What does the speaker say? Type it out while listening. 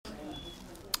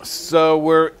So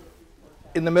we're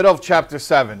in the middle of chapter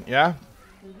 7, yeah?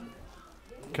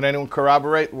 Can anyone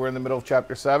corroborate? We're in the middle of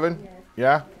chapter 7?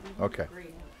 Yeah? Okay.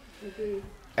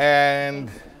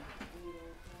 And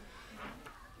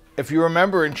if you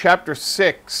remember in chapter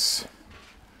 6,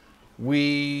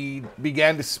 we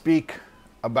began to speak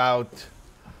about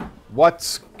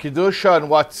what's Kedusha and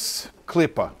what's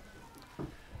Klippa.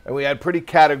 And we had pretty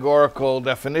categorical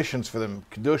definitions for them.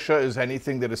 Kedusha is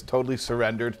anything that is totally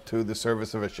surrendered to the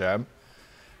service of Hashem.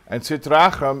 And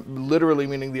Sitracham, literally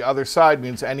meaning the other side,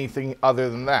 means anything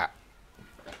other than that.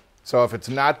 So if it's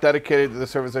not dedicated to the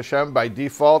service of Hashem, by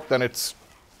default, then it's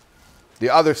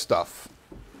the other stuff.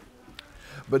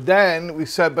 But then we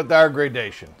said, but there are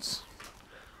gradations.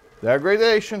 There are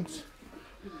gradations.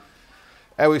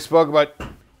 And we spoke about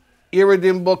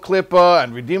irredeemable klippa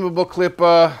and redeemable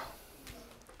klippa.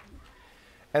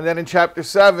 And then in chapter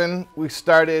 7, we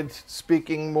started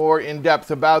speaking more in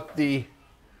depth about the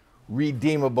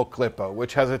redeemable klippa,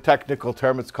 which has a technical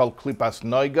term. It's called klippas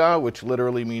noiga, which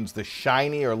literally means the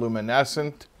shiny or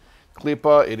luminescent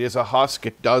klippa. It is a husk.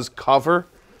 It does cover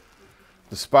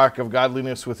the spark of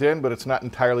godliness within, but it's not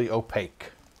entirely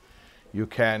opaque. You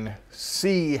can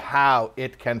see how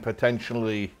it can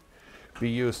potentially be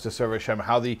used to serve Hashem,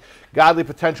 how the godly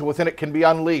potential within it can be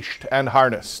unleashed and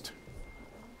harnessed.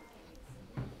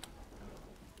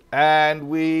 And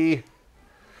we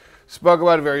spoke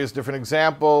about various different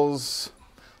examples,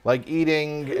 like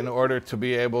eating in order to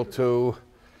be able to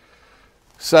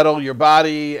settle your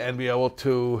body and be able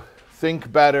to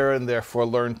think better and therefore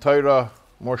learn Torah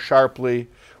more sharply.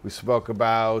 We spoke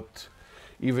about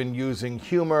even using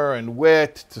humor and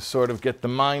wit to sort of get the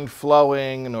mind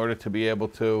flowing in order to be able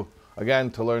to, again,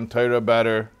 to learn Torah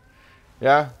better.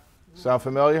 Yeah? Sound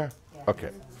familiar?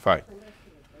 Okay, fine.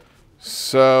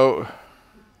 So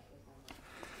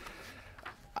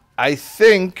I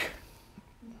think,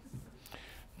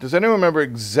 does anyone remember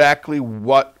exactly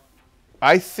what,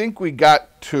 I think we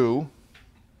got to,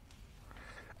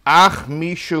 Ach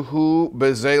mishuhu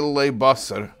bezelei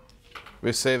basar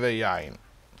v'seve yain.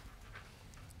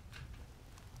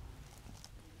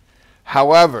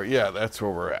 However, yeah, that's where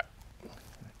we're at.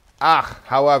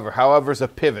 However is a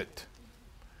pivot.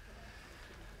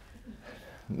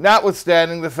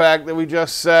 Notwithstanding the fact that we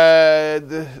just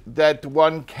said that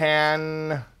one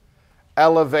can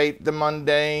elevate the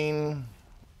mundane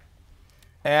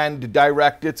and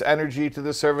direct its energy to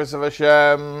the service of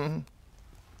Hashem.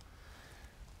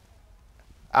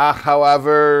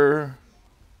 However,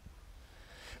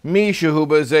 one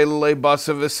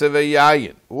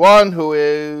who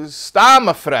is stam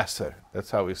a fresser,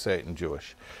 that's how we say it in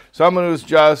Jewish. Someone who's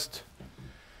just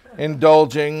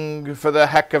indulging for the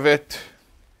heck of it.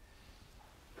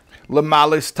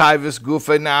 Lamalis taivus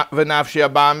gufa v'nafshi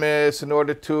abamis, in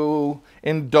order to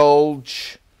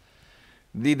indulge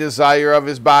the desire of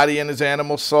his body and his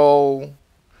animal soul.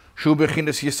 And like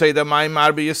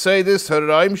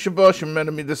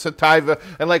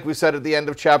we said at the end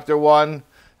of chapter 1,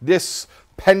 this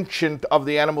penchant of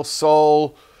the animal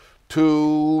soul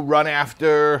to run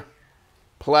after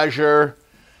pleasure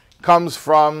comes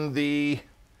from the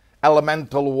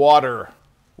elemental water,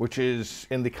 which is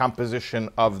in the composition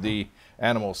of the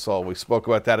animal soul. We spoke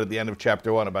about that at the end of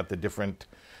chapter 1, about the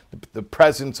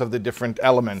presence of the different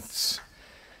elements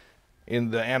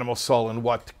in the animal soul and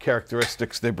what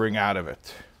characteristics they bring out of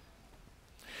it.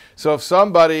 So if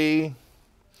somebody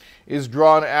is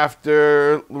drawn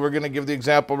after, we're going to give the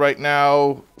example right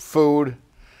now, food,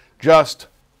 just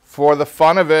for the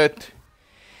fun of it,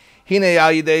 through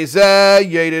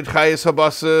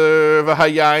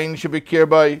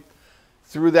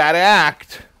that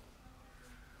act,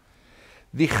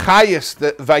 the highest,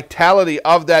 the vitality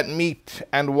of that meat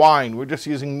and wine, we're just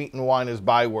using meat and wine as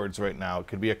bywords right now. It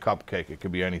could be a cupcake, it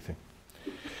could be anything.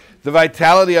 The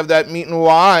vitality of that meat and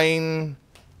wine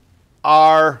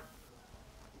are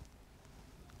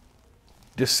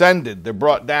descended, they're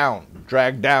brought down,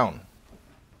 dragged down.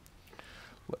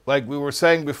 Like we were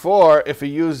saying before, if he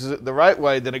uses it the right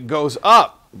way, then it goes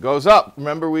up. It goes up.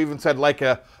 Remember, we even said like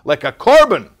a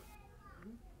korban,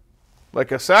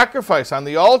 like a sacrifice on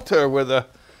the altar, where the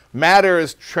matter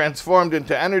is transformed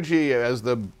into energy as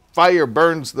the fire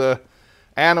burns the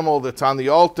animal that's on the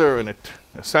altar and it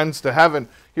ascends to heaven.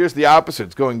 Here's the opposite.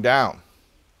 It's going down.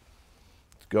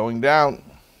 It's going down.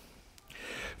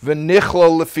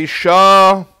 V'nichlo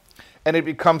lefisha, and it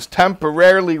becomes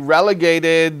temporarily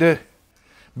relegated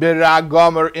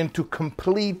biragomer, into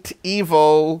complete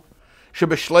evil,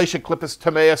 shebeshleisha klippas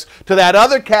tameas, to that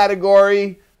other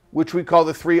category, which we call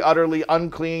the 3 utterly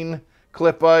unclean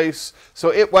klippos.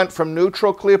 So it went from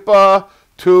neutral klippa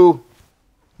to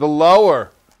the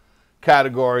lower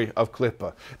category of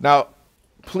klippa. Now,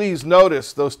 please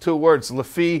notice those two words,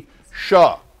 lefi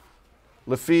shah.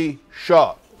 Lefi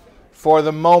shah. For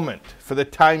the moment, for the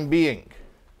time being.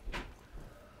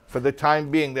 For the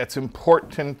time being, that's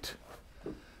important.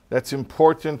 That's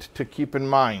important to keep in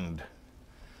mind.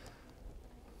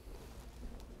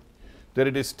 That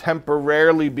it is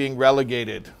temporarily being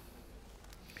relegated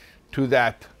to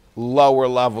that lower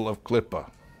level of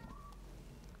klippa.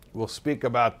 We'll speak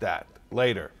about that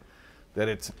later. That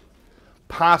it's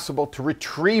possible to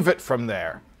retrieve it from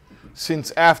there.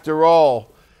 Since after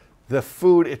all, the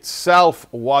food itself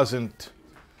wasn't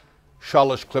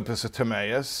shalosh klippas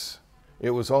atameus.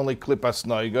 It was only klippas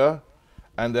noiga,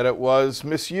 and that it was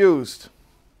misused.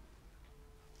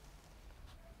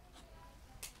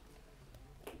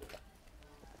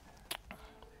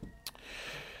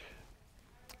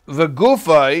 The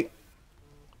gufay,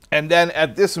 and then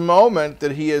at this moment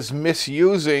that he is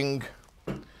misusing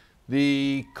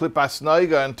the klippas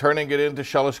noiga and turning it into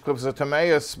shalosh klippas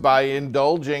atameus by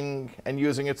indulging and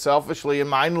using it selfishly and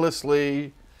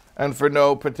mindlessly and for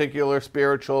no particular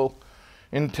spiritual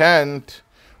intent,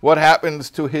 what happens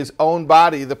to his own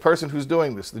body, the person who's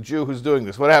doing this, the Jew who's doing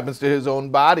this, what happens to his own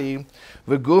body?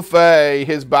 The gufay,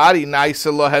 his body,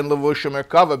 naisa lohen levushim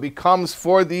merkava, becomes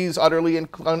for these utterly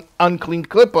unclean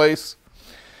klippas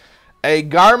a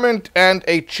garment and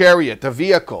a chariot, a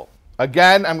vehicle.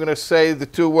 Again, I'm going to say the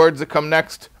two words that come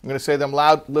next. I'm going to say them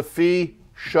loud. Lefi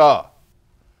shah.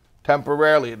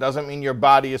 Temporarily. It doesn't mean your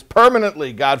body is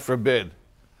permanently, God forbid,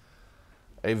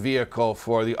 a vehicle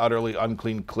for the utterly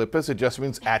unclean klippas. It just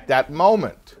means at that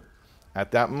moment.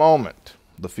 At that moment.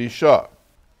 Lefi shah.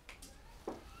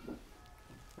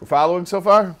 We're following so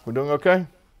far? We're doing okay?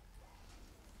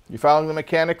 You following the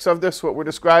mechanics of this, what we're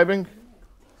describing?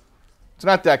 It's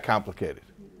not that complicated.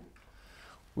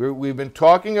 We've been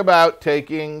talking about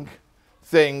taking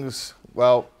things,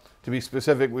 well, to be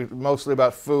specific, mostly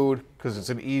about food, because it's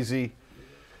an easy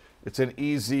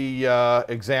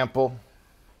example.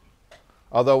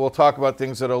 Although we'll talk about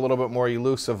things that are a little bit more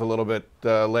elusive a little bit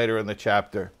later in the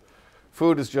chapter.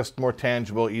 Food is just more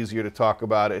tangible, easier to talk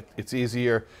about. It's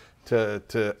easier to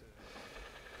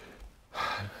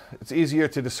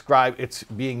describe its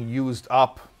being used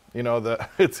up. You know,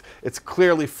 it's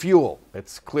clearly fuel.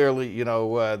 It's clearly,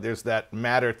 there's that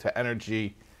matter to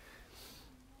energy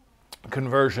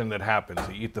conversion that happens.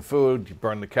 You eat the food, you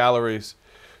burn the calories.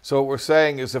 So what we're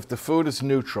saying is if the food is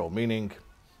neutral, meaning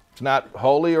it's not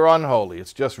holy or unholy,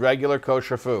 it's just regular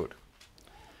kosher food,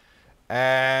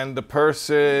 and the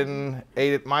person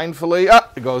ate it mindfully,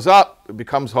 it goes up, it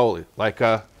becomes holy, like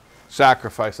a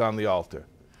sacrifice on the altar.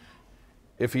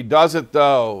 If he does it,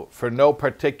 though, for no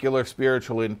particular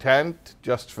spiritual intent,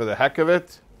 just for the heck of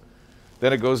it,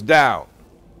 then it goes down.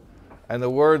 And the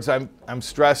words I'm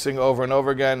stressing over and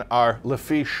over again are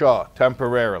lefi shah,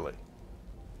 temporarily.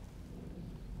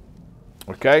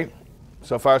 Okay?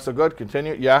 So far, so good.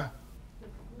 Continue. Yeah?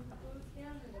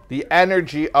 The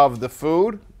energy of the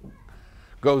food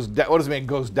goes down. What does it mean,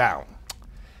 goes down?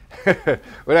 We're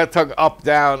not talking up,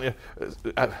 down.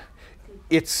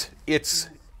 It's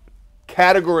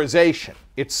categorization,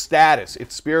 its status,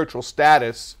 its spiritual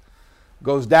status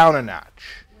goes down a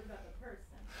notch. What about the person?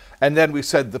 And then we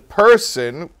said the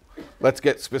person, let's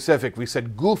get specific, we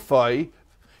said gufay,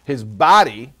 his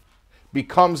body,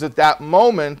 becomes at that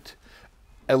moment,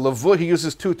 he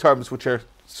uses two terms which are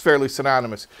fairly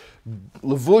synonymous.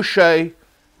 Levushe,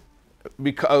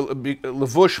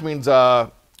 levush means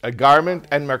a garment,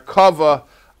 and merkava,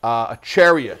 a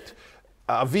chariot,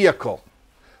 a vehicle.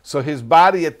 So his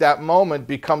body at that moment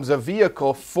becomes a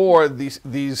vehicle for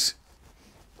these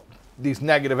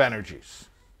negative energies.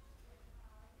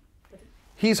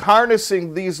 He's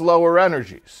harnessing these lower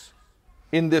energies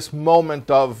in this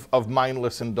moment of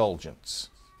mindless indulgence.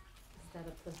 Is that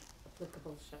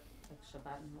applicable like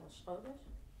Shabbat and Rosh Chodesh?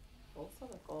 Also,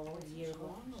 like all year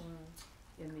long, or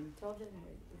Yamim Tovim?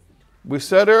 We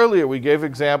said earlier, we gave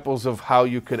examples of how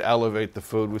you could elevate the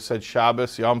food. We said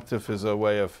Shabbos, Yom Tov is a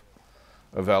way of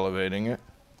elevating it.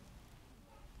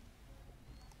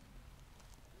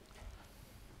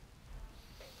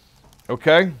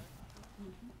 Okay?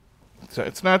 So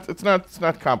it's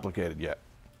not complicated yet.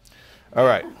 All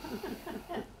right.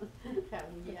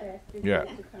 Yeah.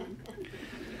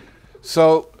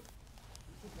 So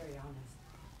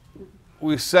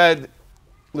we said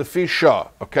lefi shah,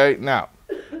 okay? Now,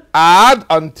 ad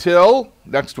until,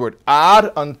 next word,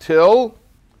 ad until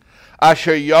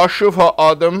asher yashuv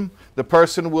ha'adam, the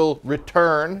person will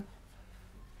return,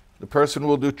 the person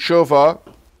will do tshuva,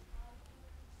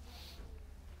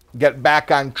 get back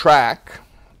on track,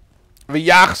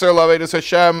 v'yachzer l'avodas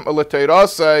Hashem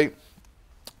l'teirasei,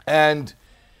 and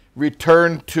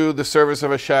return to the service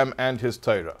of Hashem and His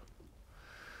Torah.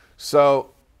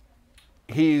 So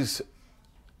he's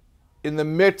in the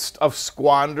midst of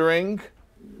squandering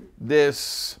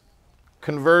this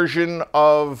conversion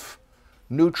of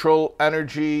neutral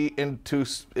energy into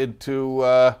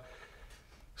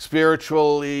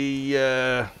spiritually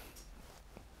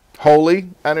holy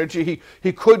energy.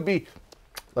 He could be.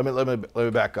 Let me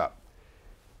back up.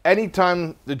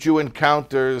 Anytime the Jew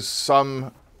encounters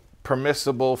some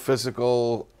permissible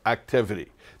physical activity,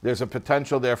 there's a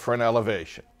potential there for an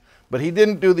elevation. But he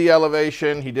didn't do the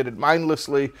elevation. He did it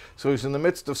mindlessly. So he's in the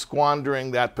midst of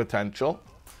squandering that potential.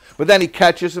 But then he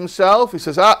catches himself. He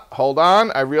says, hold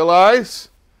on. I realize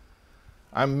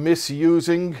I'm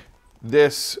misusing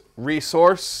this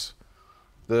resource,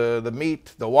 the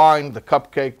meat, the wine, the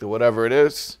cupcake, the whatever it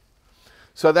is.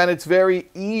 So then it's very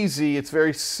easy, it's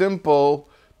very simple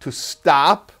to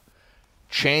stop,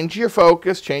 change your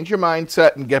focus, change your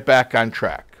mindset, and get back on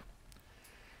track.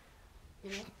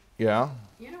 Yeah?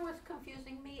 You know what's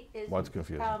confusing me? What's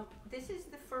confusing? This is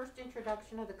the first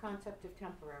introduction of the concept of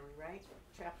temporary, right?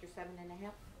 Chapter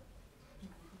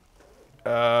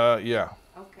 7.5? Yeah.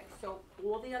 Okay, so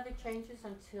all the other changes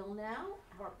until now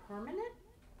are permanent?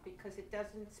 Because it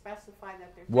doesn't specify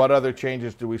that they're... What other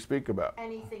changes do we speak about?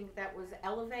 Anything that was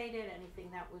elevated, anything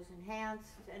that was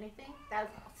enhanced, anything that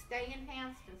stay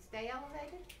enhanced and stay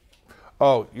elevated?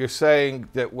 Oh, you're saying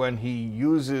that when he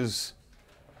uses...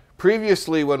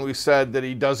 Previously, when we said that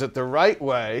he does it the right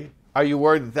way, are you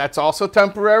worried that that's also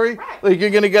temporary? Right. Like you're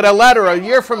going to get a letter a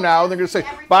year from now, and they're going to say,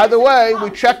 by the way,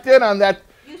 we checked in on that...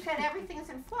 You said everything's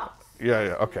in flux.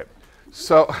 Yeah, okay.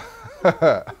 So...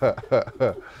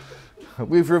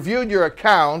 We've reviewed your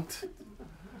account,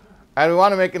 and we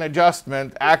want to make an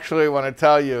adjustment. Actually, I want to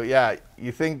tell you, yeah,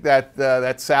 you think that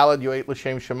that salad you ate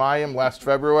l'shem shemayim last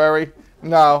February?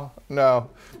 No,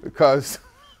 because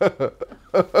I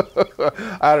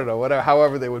don't know, whatever,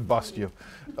 however they would bust you.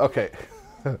 Okay,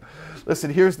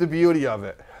 listen. Here's the beauty of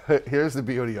it. Here's the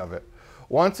beauty of it.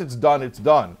 Once it's done, it's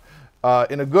done.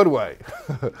 In a good way.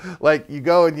 Like you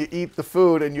go and you eat the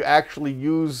food, and you actually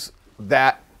use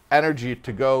that energy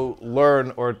to go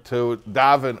learn or to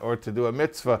daven or to do a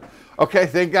mitzvah. Okay,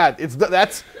 thank God.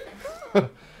 That's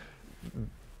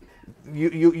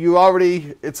you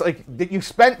already. It's like you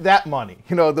spent that money.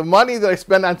 You know, the money that I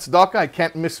spend on tzedakah, I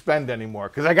can't misspend anymore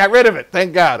because I got rid of it.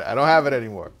 Thank God, I don't have it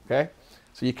anymore. Okay,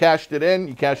 so you cashed it in.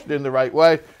 You cashed it in the right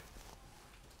way.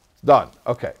 It's done.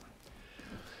 Okay,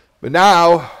 but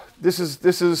now this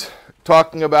is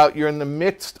talking about you're in the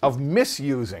midst of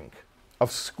misusing,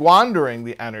 of squandering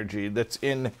the energy that's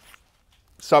in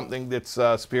something that's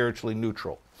spiritually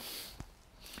neutral.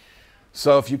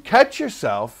 So if you catch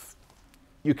yourself,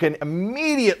 you can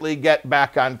immediately get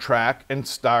back on track and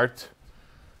start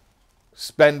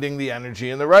spending the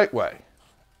energy in the right way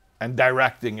and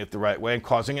directing it the right way and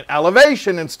causing an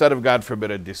elevation instead of, God forbid,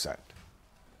 a descent.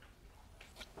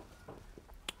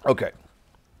 Okay.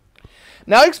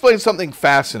 Now he explains something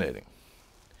fascinating.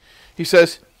 He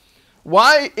says,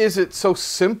 why is it so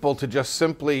simple to just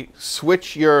simply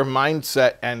switch your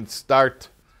mindset and start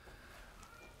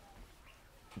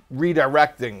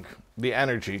redirecting the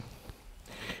energy?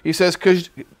 He says, because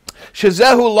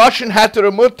shezehu lashon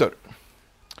hater mutter.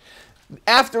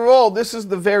 After all, this is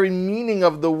the very meaning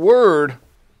of the word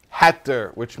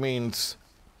hater, which means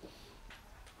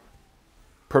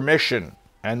permission,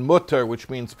 and mutter, which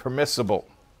means permissible.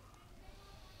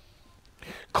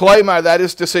 Klaimar, that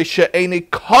is to say, she'eni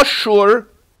kosher.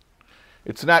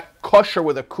 It's not kosher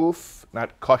with a kuf,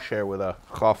 not kosher with a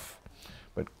chaf,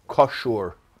 but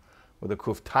kosher with a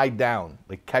kuf, tied down.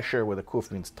 Like kesher with a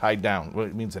kuf means tied down. Well,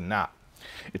 it means a knot.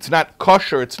 It's not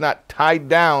kosher, it's not tied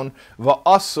down,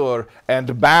 va'asur,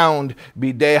 and bound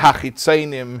bidei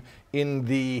hachitzainim, in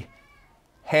the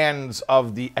hands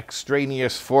of the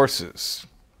extraneous forces.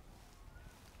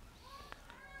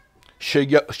 In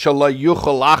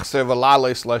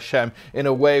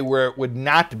a way where it would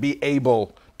not be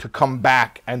able to come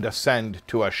back and ascend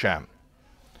to Hashem.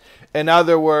 In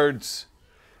other words,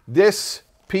 this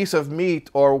piece of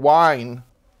meat or wine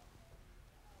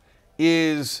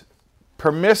is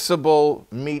permissible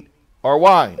meat or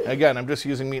wine. Again, I'm just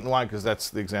using meat and wine because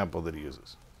that's the example that he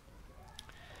uses.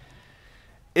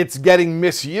 It's getting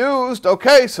misused.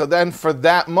 Okay, so then for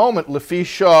that moment, Lefi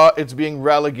Shah, it's being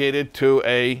relegated to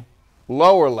a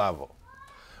lower level.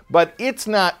 But it's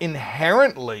not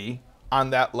inherently on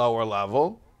that lower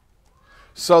level.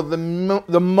 So the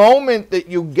moment that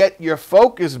you get your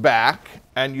focus back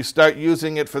and you start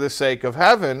using it for the sake of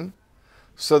heaven,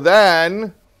 so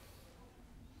then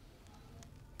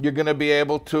you're going to be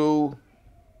able to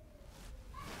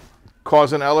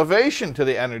cause an elevation to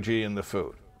the energy in the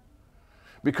food.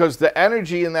 Because the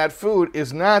energy in that food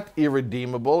is not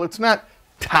irredeemable. It's not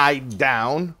tied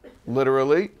down,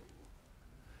 literally.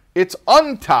 It's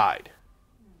untied.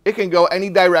 It can go any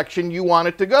direction you want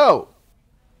it to go.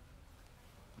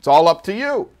 It's all up to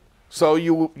you. So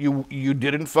you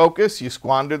didn't focus, you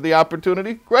squandered the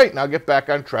opportunity. Great, now get back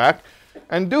on track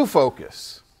and do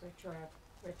focus.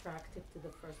 Retroactive to the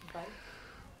first bite.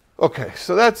 Okay,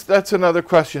 so that's another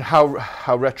question.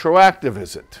 How retroactive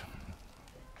is it?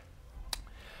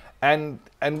 And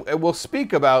we'll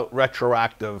speak about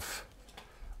retroactive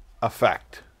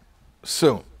effect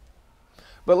soon.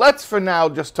 But let's for now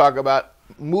just talk about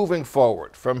moving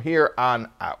forward from here on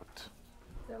out.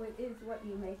 So it is what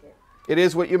you make it. It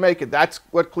is what you make it. That's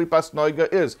what klipas noiga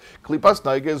is. Klipas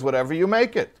noiga is whatever you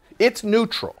make it. It's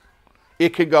neutral.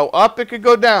 It could go up, it could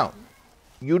go down.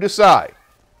 You decide.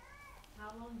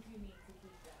 How long do you need to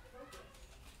keep that focus?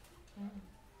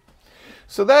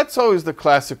 So that's always the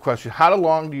classic question. How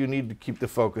long do you need to keep the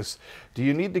focus? Do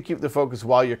you need to keep the focus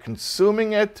while you're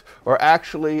consuming it, or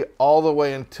actually all the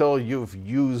way until you've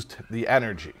used the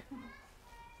energy?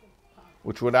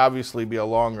 Which would obviously be a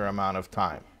longer amount of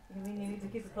time. You mean you need to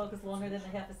keep the focus longer than the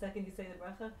half a second you say the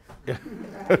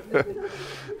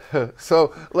bracha?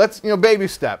 So let's, baby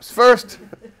steps. First,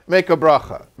 make a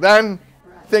bracha. Then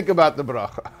think about the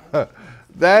bracha.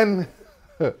 Then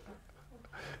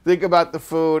think about the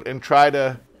food and try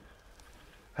to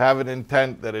have an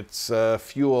intent that it's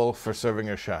fuel for serving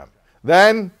Hashem.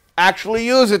 Then actually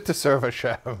use it to serve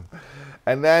Hashem.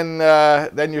 And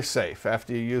then you're safe.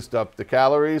 After you used up the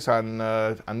calories on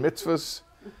mitzvahs,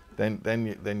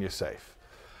 then you're safe.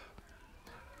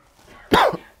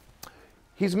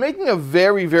 He's making a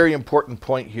very, very important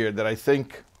point here that I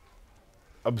think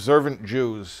observant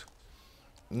Jews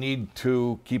need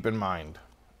to keep in mind.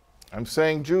 I'm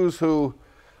saying Jews who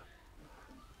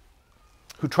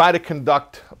try to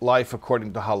conduct life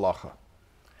according to halacha.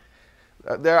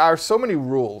 There are so many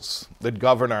rules that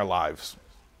govern our lives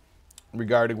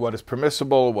regarding what is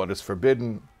permissible, what is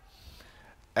forbidden.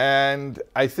 And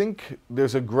I think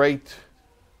there's a great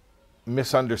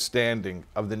misunderstanding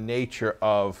of the nature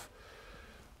of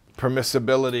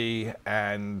permissibility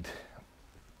and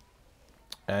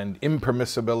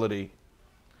impermissibility.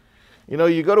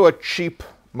 You go to a cheap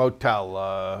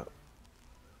motel,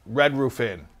 Red Roof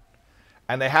Inn,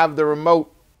 and they have the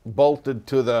remote bolted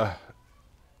to the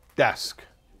desk.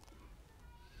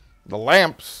 The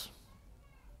lamps,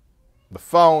 the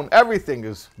phone, everything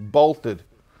is bolted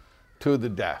to the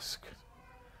desk.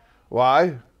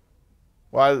 Why?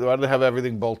 Why do they have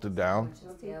everything bolted down?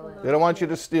 They don't want you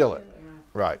to steal it.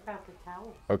 Right.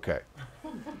 Okay.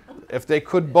 If they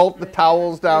could bolt the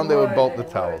towels down, they would bolt the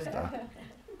towels down.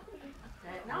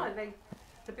 No,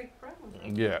 it's a big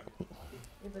problem. Yeah.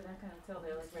 But I can't tell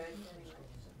they're like red.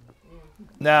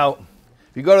 Now,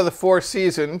 if you go to the Four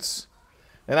Seasons,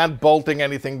 they're not bolting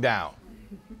anything down.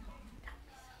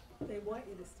 They want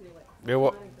you to steal it. They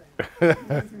wa-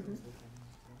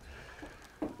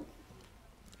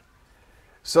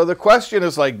 So the question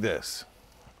is like this.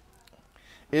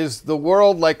 Is the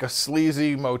world like a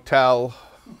sleazy motel?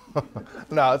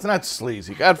 No, it's not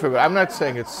sleazy. God forbid. I'm not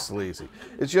saying it's sleazy.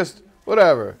 It's just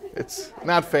whatever. It's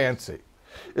not fancy.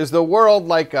 Is the world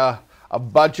like a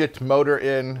budget motor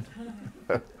inn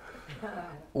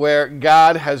where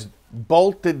God has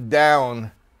bolted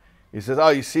down? He says, oh,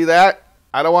 you see that?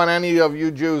 I don't want any of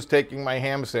you Jews taking my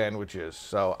ham sandwiches,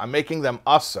 so I'm making them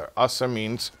usser. Usser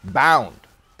means bound,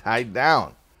 tied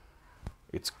down.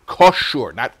 It's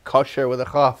kosher, not kosher with a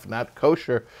chaf, not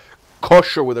kosher,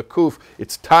 kosher with a kuf.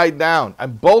 It's tied down.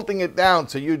 I'm bolting it down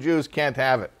so you Jews can't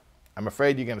have it. I'm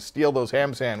afraid you're going to steal those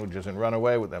ham sandwiches and run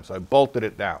away with them, so I bolted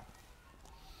it down.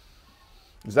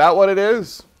 Is that what it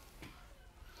is?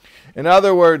 In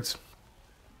other words,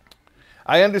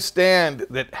 I understand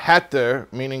that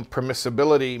heter, meaning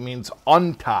permissibility, means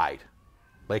untied,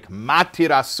 like matir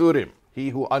asurim, he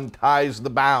who unties the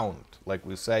bound, like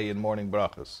we say in morning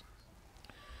brachas.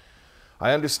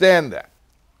 I understand that.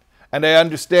 And I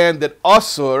understand that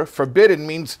asur, forbidden,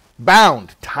 means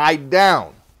bound, tied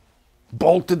down,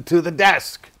 bolted to the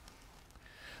desk.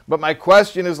 But my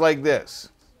question is like this.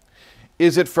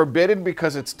 Is it forbidden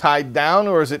because it's tied down,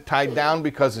 or is it tied down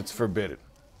because it's forbidden?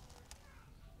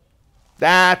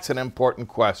 That's an important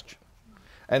question.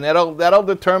 And that'll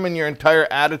determine your entire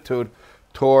attitude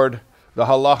toward the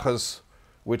halachas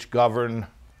which govern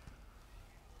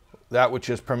that which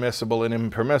is permissible and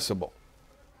impermissible.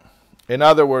 In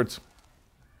other words,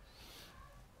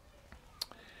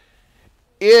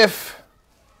 if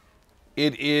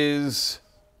it is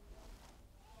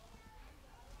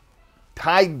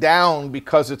tied down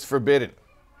because it's forbidden.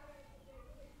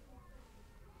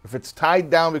 If it's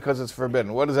tied down because it's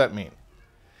forbidden, what does that mean?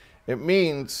 It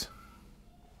means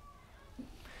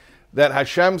that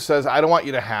Hashem says, I don't want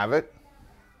you to have it,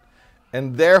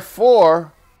 and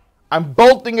therefore, I'm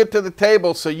bolting it to the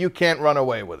table so you can't run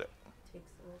away with it. Takes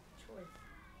a little choice.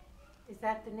 Is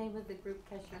that the name of the group,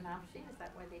 Kesher Nafshi? Is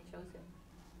that why they chose him?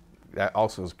 That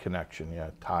also is connection, yeah,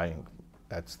 tying.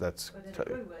 That's But in a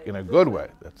good way. in a good way.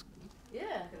 That's.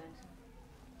 Yeah.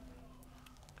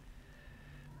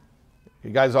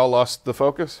 You guys all lost the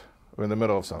focus? We're in the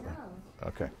middle of something.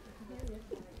 Okay.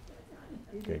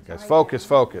 Okay, guys,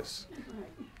 focus.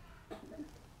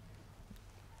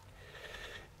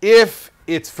 If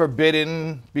it's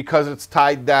forbidden because it's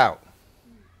tied down.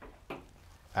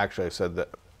 Actually, I said the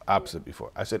opposite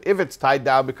before. I said if it's tied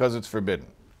down because it's forbidden.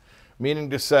 Meaning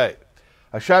to say,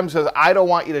 Hashem says, I don't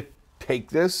want you to take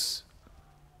this,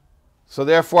 so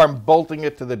therefore I'm bolting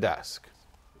it to the desk.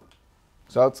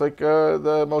 So it's like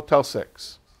the Motel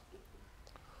 6.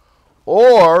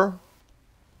 Or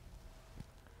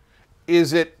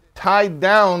is it tied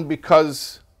down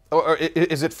because, or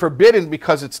is it forbidden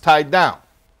because it's tied down?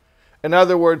 In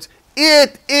other words,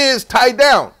 it is tied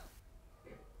down.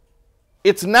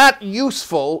 It's not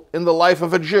useful in the life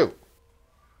of a Jew.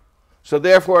 So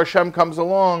therefore Hashem comes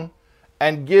along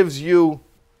and gives you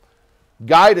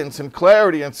guidance and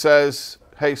clarity and says,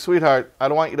 hey, sweetheart, I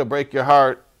don't want you to break your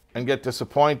heart and get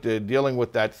disappointed dealing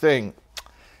with that thing.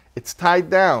 It's tied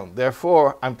down.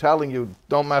 Therefore, I'm telling you,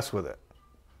 don't mess with it.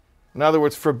 In other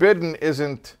words, forbidden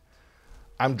isn't,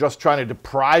 I'm just trying to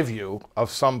deprive you of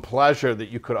some pleasure that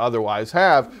you could otherwise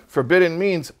have. Forbidden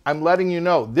means I'm letting you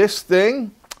know, this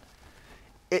thing,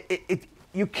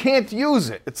 you can't use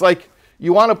it. It's like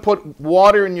you want to put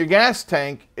water in your gas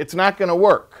tank, it's not going to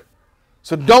work.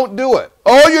 So don't do it.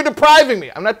 Oh, you're depriving me.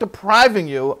 I'm not depriving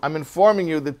you. I'm informing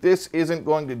you that this isn't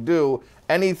going to do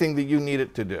anything that you need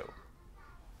it to do.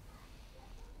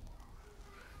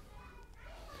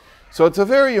 So it's a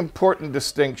very important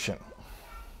distinction.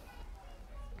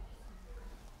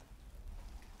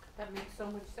 That makes so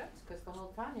much sense, because the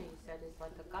whole Tanya, you said, is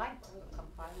like a guidebook, a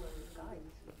compiler of guides.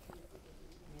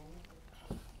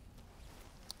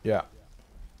 Yeah.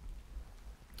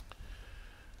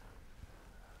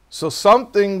 So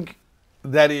something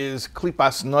that is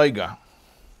klipas noiga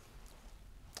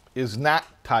is not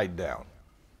tied down.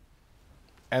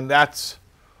 And that's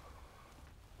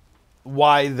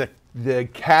why the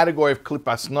category of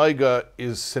klipas noiga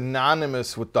is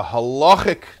synonymous with the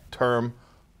halachic term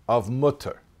of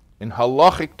mutter. In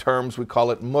halachic terms, we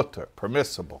call it mutter,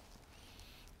 permissible.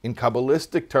 In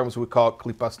Kabbalistic terms, we call it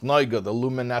klipas noiga, the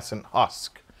luminescent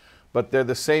husk. But they're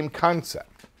the same concept.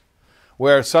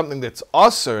 Where something that's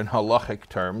asur in halachic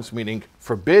terms, meaning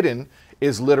forbidden,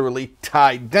 is literally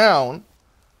tied down.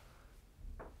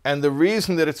 And the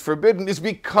reason that it's forbidden is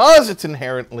because it's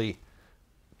inherently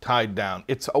tied down.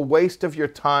 It's a waste of your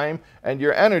time and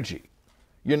your energy.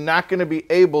 You're not going to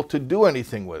be able to do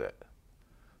anything with it.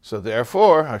 So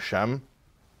therefore, Hashem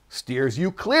steers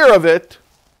you clear of it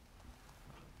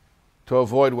to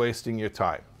avoid wasting your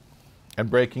time and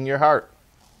breaking your heart.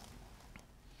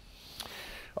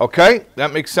 Okay,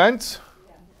 that makes sense?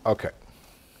 Okay.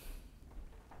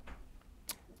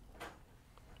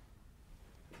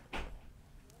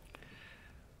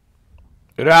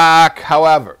 Rak,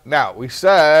 however, now we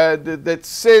said that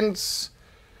since,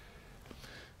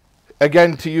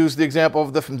 again to use the example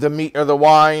of the meat or the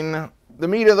wine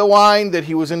that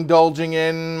he was indulging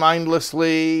in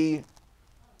mindlessly,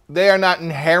 they are not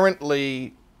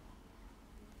inherently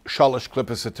shalosh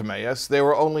klipas tameis. They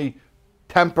were only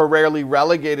temporarily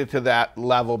relegated to that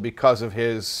level because of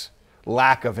his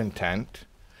lack of intent.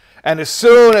 And as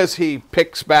soon as he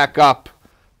picks back up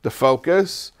the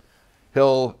focus,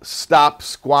 he'll stop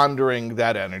squandering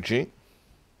that energy.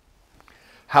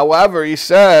 However, he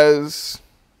says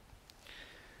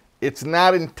it's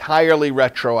not entirely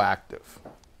retroactive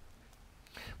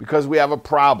because we have a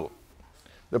problem.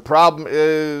 The problem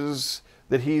is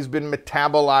that he's been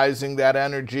metabolizing that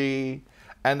energy,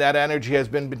 and that energy has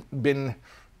been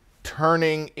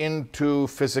turning into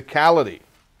physicality.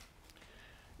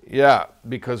 Yeah,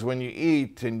 because when you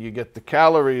eat and you get the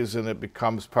calories and it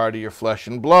becomes part of your flesh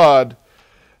and blood,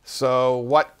 so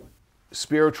what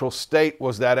spiritual state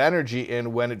was that energy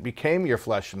in when it became your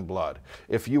flesh and blood?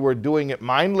 If you were doing it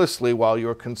mindlessly while you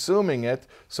were consuming it,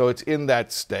 so it's in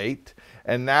that state,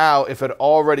 and now if it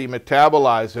already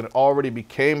metabolized and it already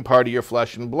became part of your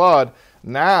flesh and blood,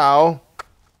 now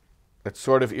it's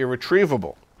sort of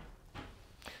irretrievable.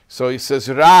 So he says,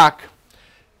 Rak,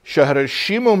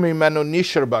 shaharashimu mimenu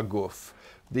nishar baguf.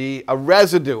 a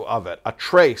residue of it, a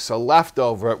trace, a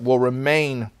leftover, it will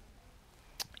remain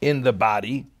in the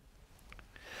body.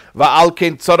 Like we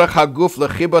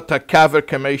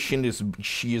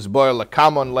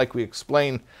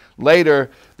explain later,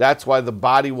 that's why the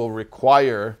body will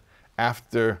require,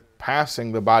 after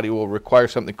passing, the body will require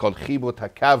something called chibut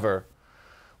hakaver,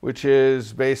 which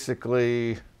is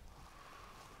basically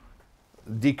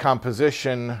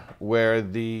decomposition, where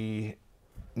the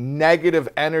negative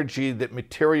energy that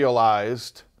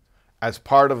materialized as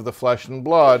part of the flesh and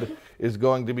blood is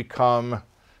going to become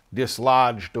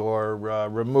dislodged or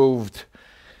removed.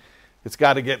 It's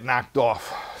got to get knocked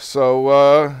off.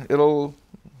 So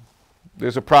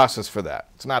there's a process for that.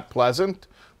 It's not pleasant,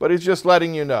 but it's just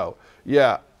letting you know,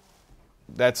 yeah,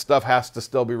 that stuff has to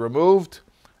still be removed,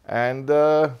 and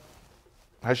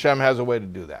Hashem has a way to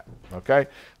do that. Okay,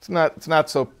 it's not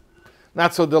so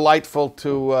delightful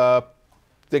to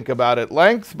think about at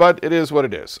length, but it is what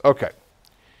it is. Okay.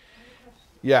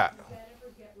 Yeah. Does that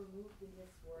ever get removed in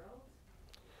this world?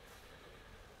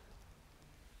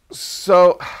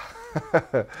 So,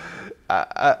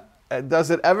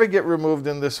 does it ever get removed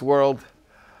in this world?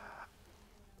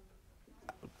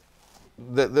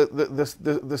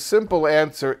 The simple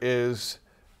answer is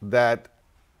that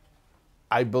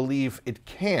I believe it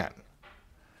can.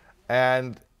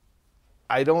 And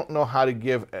I don't know how to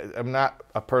give, I'm not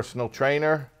a personal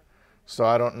trainer, so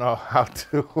I don't know how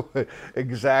to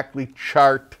exactly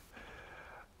chart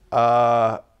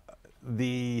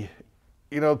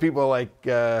people like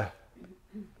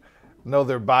know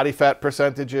their body fat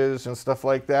percentages and stuff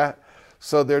like that.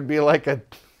 So there'd be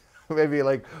maybe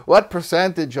what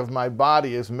percentage of my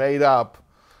body is made up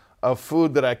of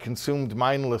food that I consumed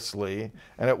mindlessly,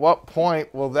 and at what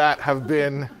point will that have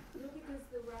been? Because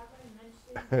the rabbi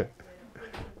mentioned that when a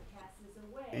person passes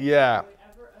away, Yeah,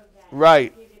 whatever of that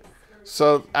right. negative spirit-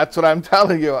 So that's what I'm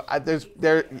telling you. What I'm So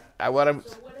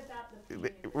what about the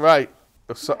pain? right.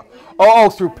 So,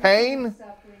 through pain.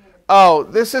 Oh,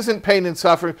 this isn't pain and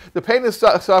suffering. The pain and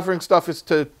suffering stuff is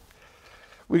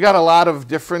we got a lot of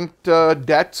different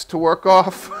debts to work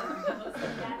off.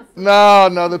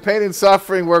 No, the pain and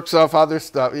suffering works off other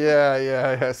stuff.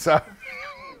 Yeah. So,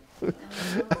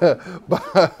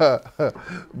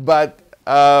 but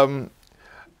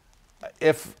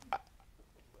if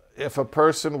a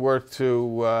person were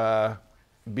to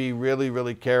be really,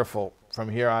 really careful from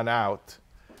here on out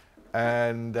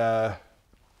and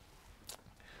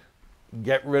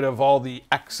get rid of all the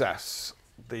excess,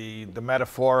 the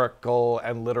metaphorical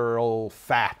and literal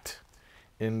fat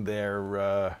in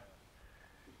their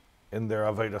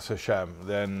Avodas Hashem,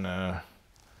 then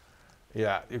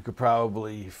you could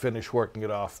probably finish working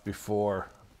it off before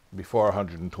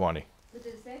 120. So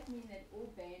does that mean that all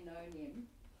Bainonim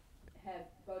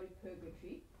go to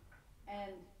purgatory,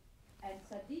 and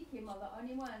tzaddikim are the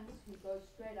only ones who go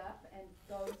straight up and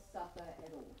don't suffer at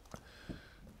all?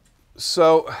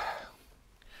 So,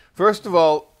 first of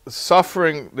all,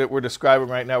 suffering that we're describing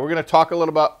right now, we're going to talk a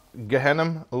little about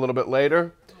Gehenna a little bit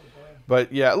later.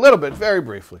 But yeah, a little bit, very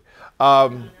briefly. We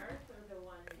already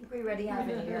have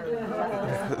it here.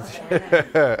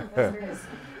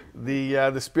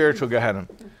 The spiritual Gehenna.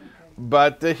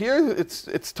 But here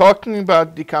it's talking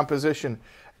about decomposition,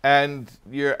 and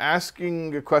you're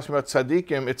asking a question about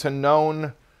tzaddikim. It's a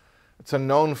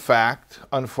known fact.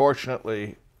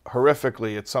 Unfortunately,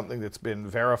 horrifically, it's something that's been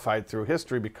verified through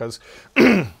history, because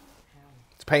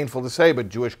it's painful to say, but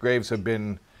Jewish graves have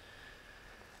been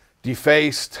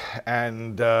defaced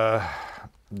and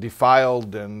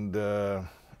defiled and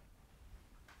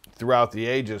throughout the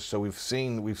ages. So we've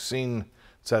seen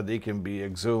tzaddikim be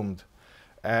exhumed,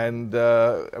 and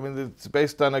it's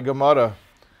based on a Gemara,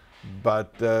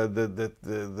 but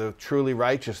the truly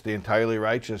righteous, the entirely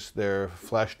righteous, their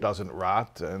flesh doesn't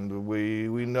rot, and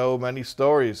we know many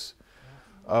stories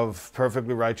of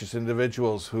perfectly righteous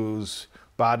individuals whose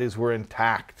bodies were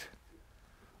intact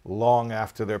long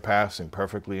after their passing,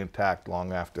 perfectly intact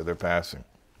long after their passing.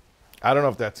 I don't know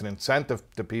if that's an incentive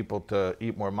to people to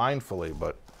eat more mindfully,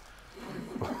 but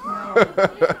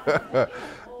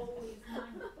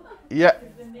yeah,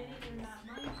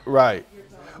 right.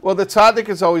 Well, the tzaddik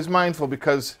is always mindful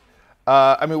because,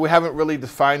 we haven't really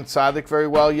defined tzaddik very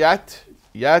well yet,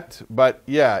 but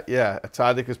yeah, a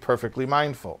tzaddik is perfectly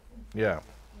mindful. Yeah.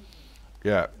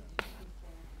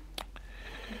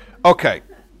 Okay,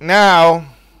 now,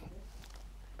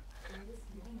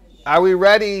 are we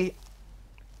ready?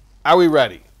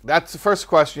 That's the first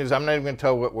question. I'm not even going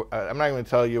to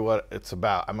tell you what it's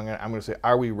about. I'm going to say,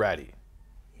 are we ready?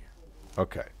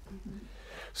 Okay.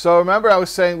 So remember, I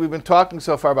was saying we've been talking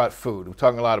so far about food. We're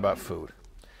talking a lot about food.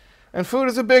 And food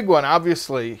is a big one,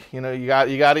 obviously. You know, you got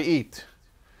to eat.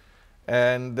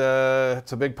 And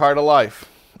it's a big part of life.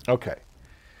 Okay.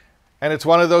 And it's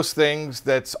one of those things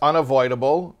that's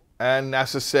unavoidable and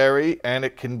necessary, and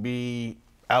it can be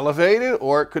elevated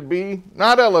or it could be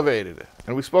not elevated.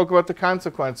 And we spoke about the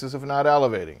consequences of not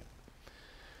elevating it.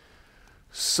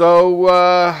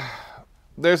 So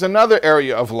there's another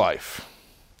area of life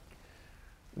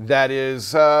that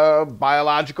is a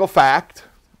biological fact.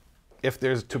 If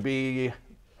there's to be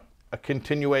a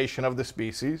continuation of the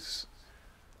species,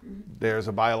 there's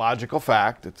a biological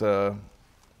fact. It's a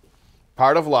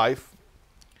part of life.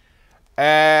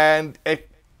 And it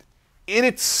in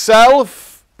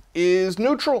itself is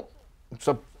neutral. It's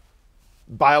a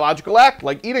biological act,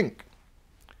 like eating.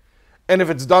 And if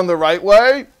it's done the right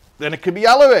way, then it can be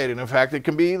elevated. In fact, it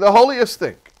can be the holiest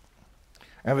thing.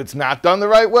 And if it's not done the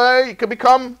right way, it can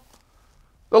become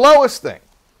the lowest thing.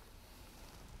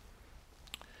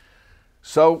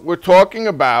 So we're talking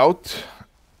about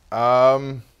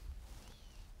the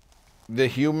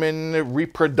human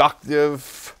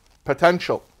reproductive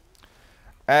potential.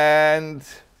 And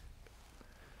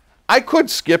I could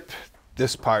skip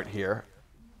this part here.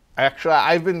 Actually,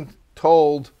 I've been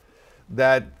told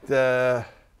that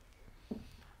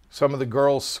some of the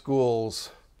girls'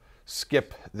 schools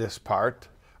skip this part.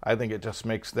 I think it just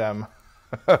makes them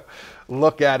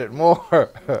look at it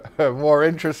more, more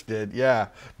interested. Yeah.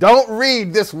 Don't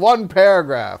read this one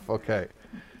paragraph. Okay.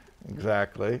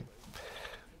 Exactly.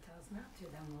 Tell us not to,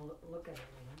 then we'll look at it.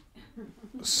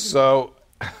 So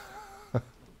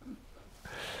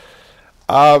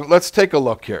let's take a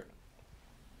look here.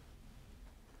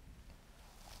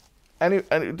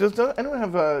 Does anyone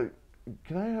have a?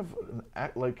 Can I have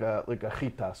like a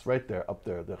chitas right there, up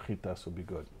there? The chitas would be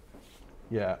good.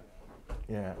 Yeah,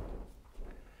 yeah.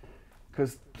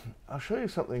 Because I'll show you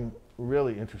something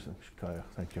really interesting. Shikaya,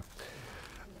 thank you.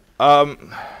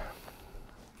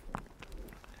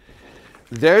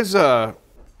 There's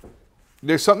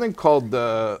something called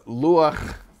the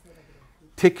luach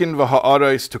tikkun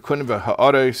v'ha'aros, tikkun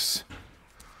v'ha'aros,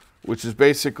 which is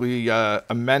basically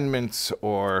amendments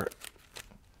or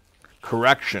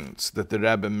corrections that the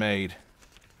Rebbe made.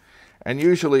 And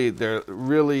usually they're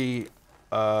really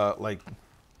like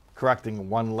correcting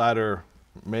one letter,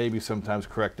 maybe sometimes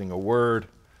correcting a word.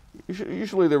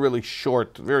 Usually they're really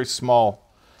short, very small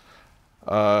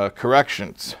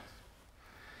corrections.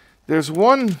 There's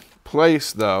one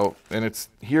place though, and it's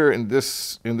here in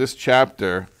this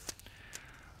chapter,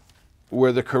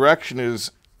 where the correction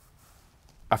is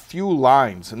a few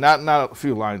lines, not a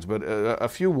few lines, but a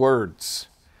few words,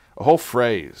 a whole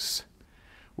phrase,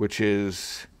 which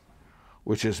is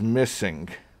missing.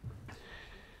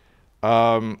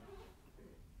 And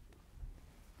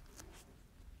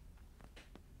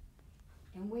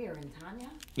where, in Tanya?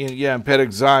 In Perek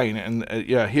Zayin, and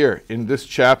here in this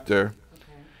chapter. Okay.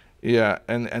 Yeah,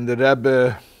 and the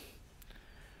Rebbe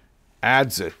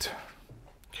adds it.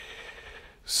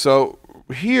 So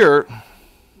here.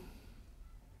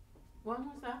 When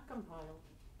was that compiled?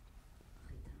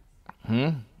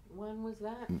 When was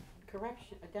that?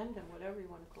 Correction, addendum, whatever you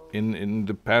want to call it. In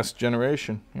the past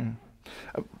generation. Yeah.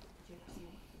 No.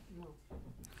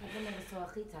 I never saw a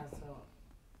chita,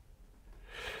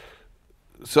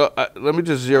 So let me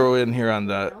just zero in here on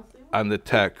the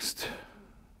text.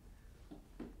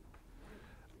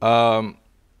 Rabbi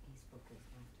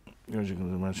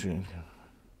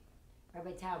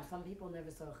Taub, some people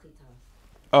never saw a chita.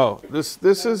 Oh, this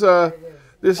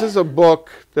is a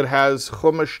book that has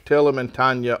Chumash, Tehillim, and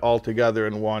Tanya all together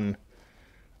in one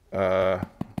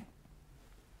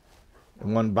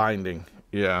binding.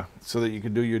 Yeah, so that you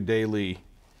can do your daily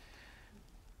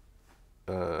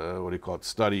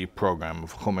study program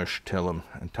of Chumash, Tehillim,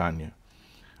 and Tanya.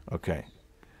 Okay.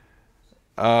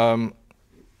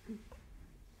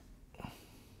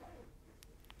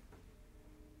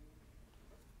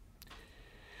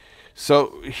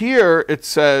 So here it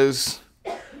says,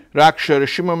 "Rak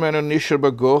she'reshimu menu nishar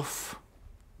b'guf,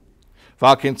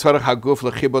 v'alkein tzarech haguf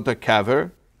lechibot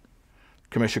hakaver,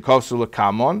 k'meshekavsu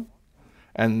lekamon,"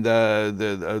 and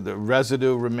the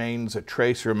residue remains, a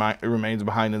trace remains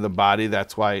behind in the body.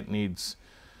 That's why it needs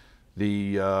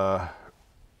the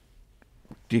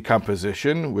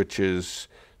decomposition, which is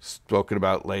spoken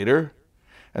about later.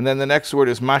 And then the next word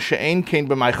is "Masha'ein kein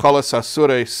b'maychalas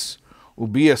asures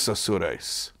ubias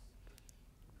asures."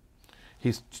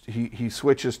 He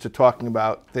switches to talking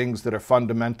about things that are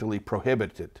fundamentally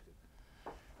prohibited,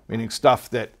 meaning stuff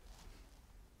that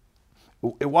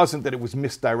it wasn't that it was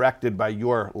misdirected by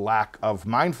your lack of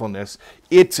mindfulness,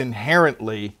 it's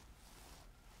inherently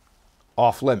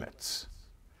off limits.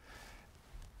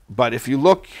 But if you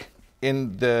look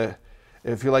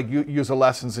if you like, use the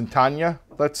lessons in Tanya,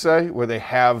 let's say, where they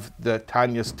have the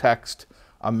Tanya's text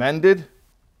amended,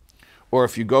 or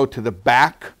if you go to the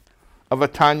back of a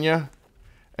Tanya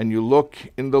and you look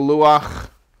in the Luach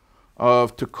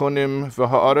of Tikkunim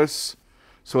v'Ha'aros,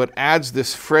 so it adds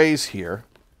this phrase here.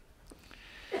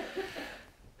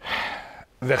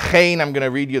 V'chein, I'm going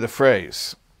to read you the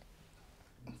phrase.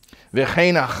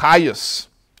 V'chein ha'chayus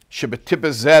shebetipa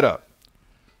zera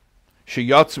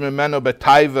sheyotz mimeno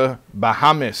betaiva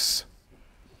bahamis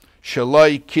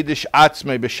sheloi kiddush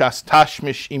atzmei b'shas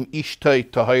tashmish im ishtoi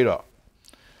tahira.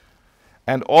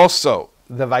 And also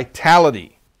the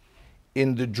vitality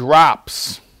in the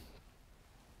drops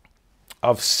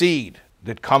of seed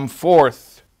that come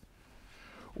forth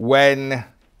when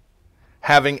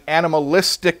having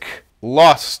animalistic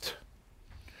lust,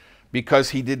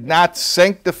 because he did not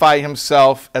sanctify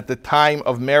himself at the time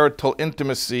of marital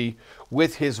intimacy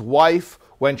with his wife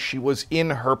when she was in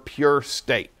her pure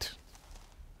state.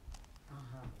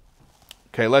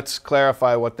 Okay, let's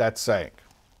clarify what that's saying.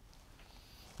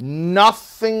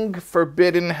 Nothing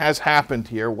forbidden has happened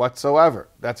here whatsoever.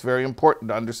 That's very important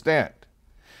to understand.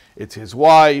 It's his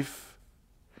wife.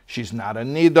 She's not a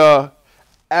nida.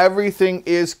 Everything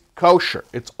is kosher.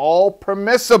 It's all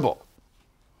permissible.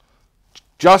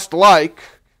 Just like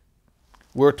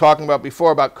we were talking about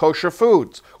before about kosher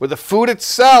foods, where the food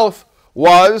itself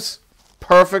was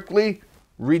perfectly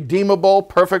redeemable,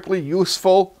 perfectly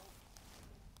useful,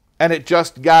 and it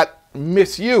just got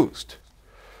misused.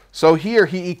 So here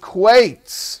he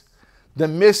equates the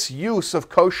misuse of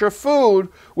kosher food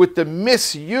with the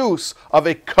misuse of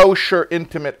a kosher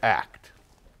intimate act.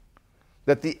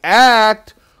 That the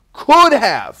act could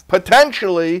have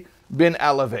potentially been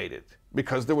elevated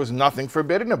because there was nothing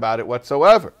forbidden about it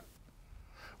whatsoever.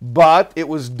 But it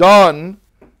was done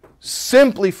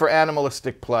simply for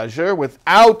animalistic pleasure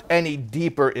without any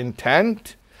deeper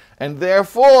intent, and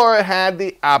therefore it had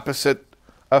the opposite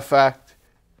effect.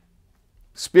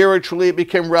 Spiritually, it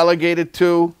became relegated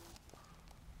to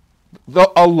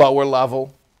a lower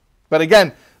level. But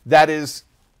again, that is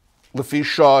Lefi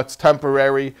Shah, it's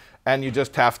temporary, and you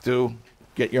just have to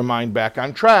get your mind back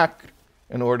on track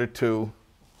in order to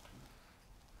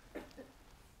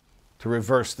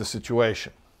reverse the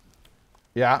situation.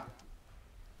 Yeah?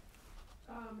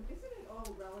 Isn't it all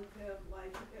relative?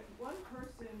 Like, if one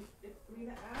person, let's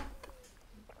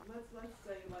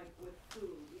say, like with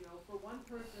food, for one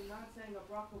person not saying a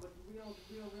bracha with real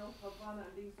kavana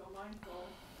and being so mindful,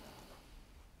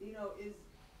 is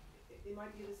it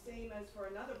might be the same as for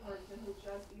another person who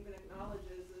just even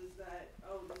acknowledges is that,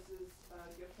 oh, this is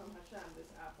a gift from Hashem, this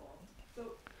apple.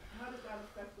 So how does that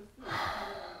affect the food?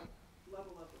 The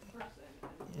level of the person?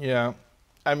 Yeah.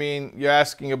 I mean, you're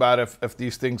asking about if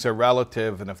these things are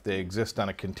relative and if they exist on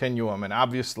a continuum, and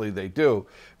obviously they do,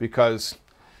 because,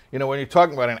 when you're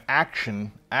talking about an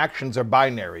action, actions are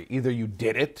binary. Either you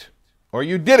did it or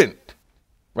you didn't,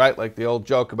 right? Like the old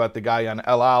joke about the guy on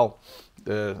El Al,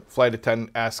 the flight attendant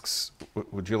asks,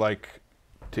 would you like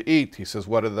to eat? He says,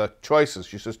 what are the choices?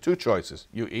 She says, 2 choices.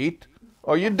 You eat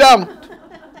or you don't.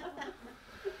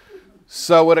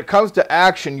 So when it comes to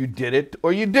action, you did it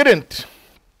or you didn't.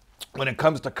 When it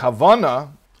comes to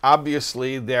kavana,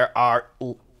 obviously there are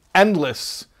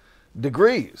endless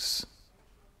degrees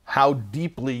how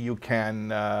deeply you can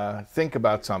think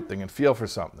about something and feel for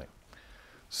something.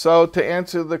 So to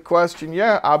answer the question,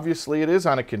 yeah, obviously it is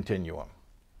on a continuum.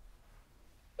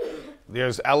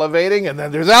 There's elevating and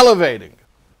then there's elevating.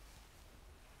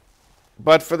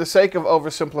 But for the sake of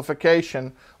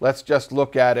oversimplification, let's just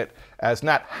look at it as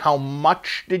not how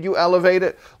much did you elevate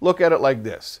it. Look at it like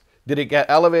this. Did it get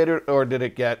elevated or did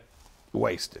it get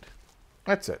wasted?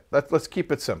 That's it. Let's keep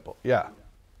it simple. Yeah.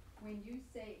 When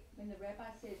the rabbi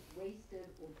says wasted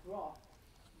or dropped,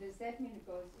 does that mean it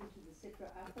goes into the Sitra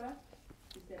Achra?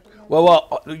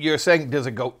 Well, you're saying, does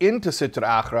it go into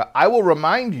Sitra Achra? I will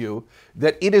remind you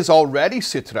that it is already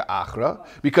Sitra Achra,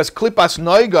 because Klippas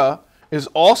Noiga is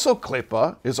also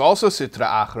Klippa, is also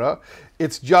Sitra Achra.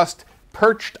 It's just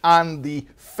perched on the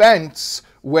fence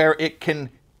where it can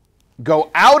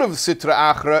go out of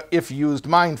Sitra Achra if used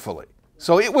mindfully.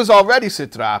 So it was already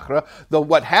Sitra Achra, though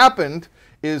what happened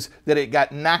is that it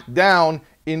got knocked down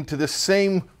into the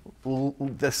same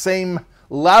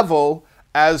level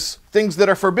as things that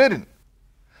are forbidden.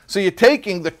 So you're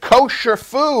taking the kosher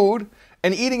food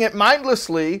and eating it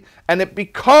mindlessly, and it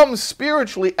becomes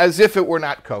spiritually as if it were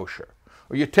not kosher.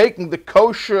 Or you're taking the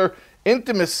kosher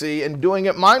intimacy and doing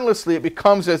it mindlessly, it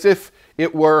becomes as if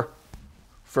it were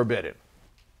forbidden.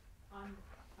 On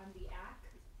the act,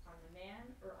 on the man,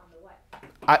 or on the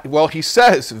what? Well, he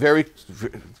says, very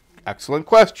excellent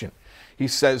question. He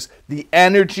says the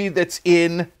energy that's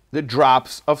in the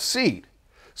drops of seed.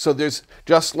 So there's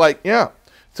just like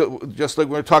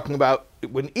we're talking about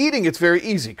when eating, it's very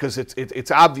easy because it's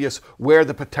obvious where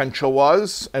the potential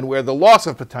was and where the loss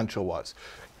of potential was.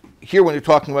 Here, when you're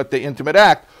talking about the intimate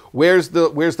act, where's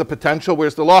the potential?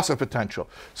 Where's the loss of potential?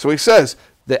 So he says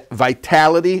the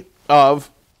vitality of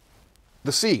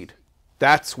the seed.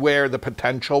 That's where the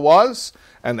potential was,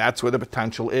 and that's where the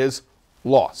potential is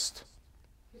lost.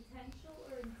 Potential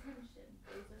or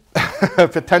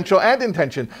intention? Potential and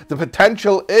intention. The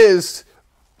potential is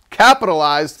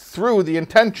capitalized through the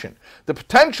intention. The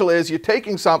potential is you're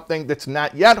taking something that's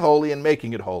not yet holy and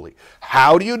making it holy.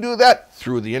 How do you do that?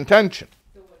 Through the intention.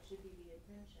 So what should be the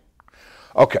intention?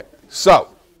 Okay, so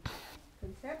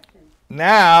Conception.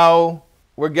 now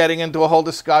we're getting into a whole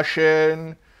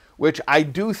discussion which I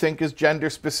do think is gender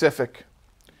specific.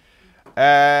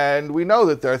 And we know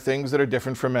that there are things that are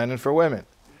different for men and for women.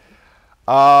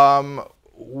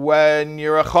 When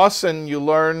you're a chosen, you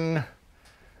learn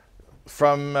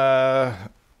from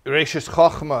Reishis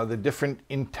Chochma, the different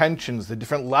intentions, the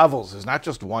different levels. There's not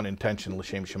just one intention,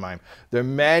 L'Shem Shemayim. There are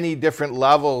many different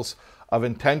levels of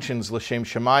intentions, L'Shem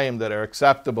Shemayim, that are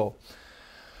acceptable.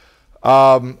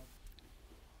 And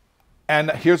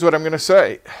here's what I'm going to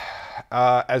say.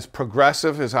 As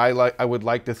progressive as I would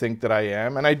like to think that I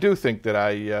am, and I do think that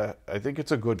I think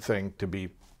it's a good thing to be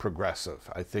progressive.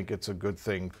 I think it's a good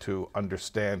thing to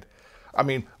understand. I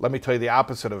mean, let me tell you the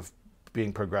opposite of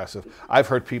being progressive. I've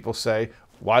heard people say,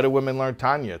 why do women learn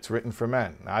Tanya? It's written for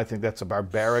men. Now, I think that's a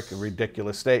barbaric,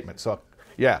 ridiculous statement. So,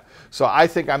 yeah. So I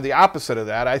think I'm the opposite of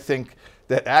that. I think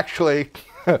that actually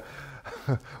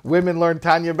women learn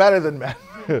Tanya better than men.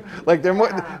 Like they're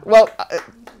more, well,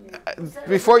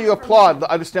 before you applaud,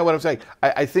 understand what I'm saying.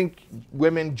 I think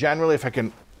women generally, if I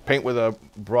can paint with a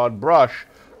broad brush,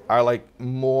 are like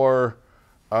more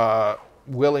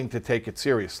willing to take it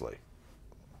seriously.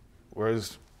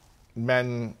 Whereas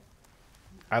men,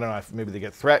 I don't know, if maybe they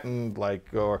get threatened,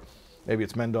 like, or maybe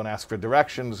it's men don't ask for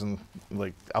directions and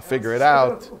like, I'll figure it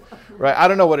out. Right? I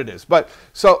don't know what it is. But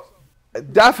so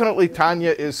definitely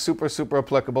Tanya is super, super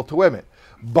applicable to women.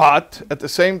 But at the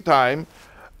same time,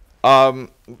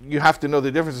 you have to know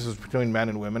the differences between men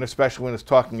and women, especially when it's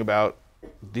talking about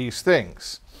these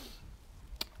things.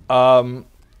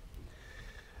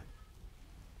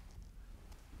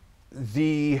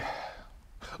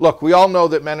 Look, we all know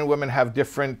that men and women have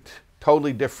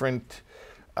totally different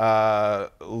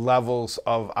levels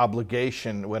of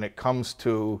obligation when it comes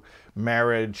to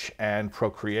marriage and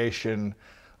procreation.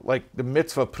 Like the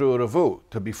mitzvah pru'uravu,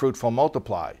 to be fruitful,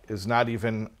 multiply, is not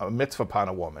even a mitzvah upon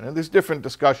a woman. And there's different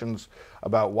discussions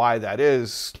about why that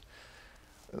is.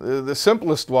 The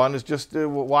simplest one is just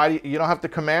why you don't have to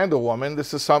command a woman.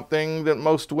 This is something that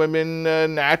most women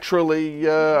naturally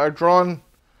are drawn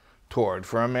toward.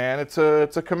 For a man, it's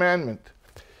a commandment.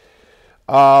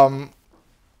 Also,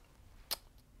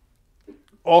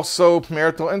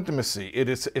 marital intimacy.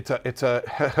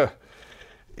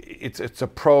 It's a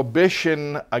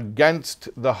prohibition against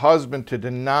the husband to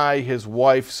deny his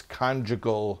wife's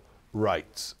conjugal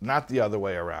rights, not the other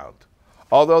way around.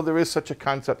 Although there is such a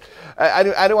concept. I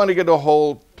don't want to get into a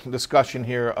whole discussion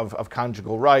here of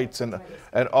conjugal rights,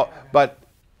 but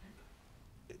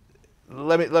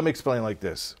let me explain like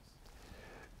this.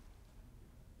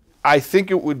 I think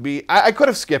it would be, I could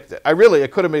have skipped it. I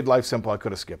could have made life simple. I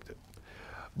could have skipped it.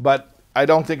 But I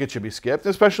don't think it should be skipped,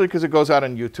 especially because it goes out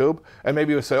on YouTube. And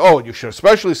maybe you say, oh, you should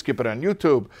especially skip it on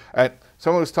YouTube. And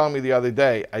someone was telling me the other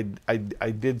day,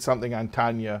 I did something on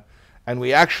Tanya, and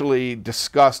we actually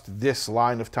discussed this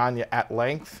line of Tanya at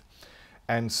length.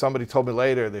 And somebody told me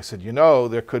later, they said,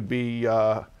 there could be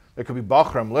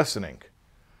Bachram listening,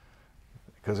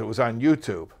 because it was on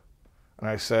YouTube. And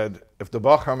I said, if the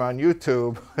Bachram on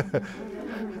YouTube,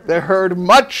 they heard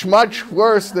much, much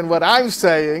worse than what I'm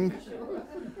saying.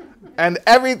 And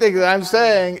everything that I'm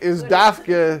saying is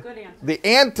dafka, the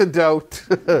antidote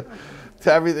to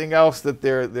everything else that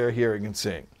they're hearing and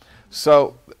seeing.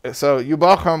 So you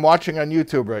Bachram watching on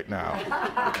YouTube right now.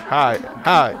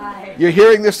 Hi. You're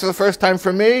hearing this for the first time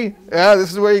from me? Yeah,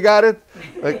 this is where you got it?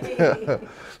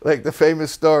 Like the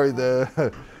famous story,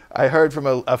 I heard from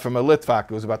a Litvak,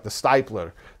 it was about the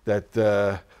Stipler,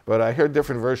 but I heard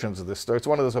different versions of this story. It's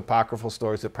one of those apocryphal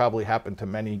stories that probably happened to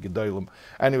many Gedolim.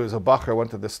 Anyways, a Bacher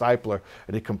went to the Stipler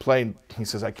and he complained. He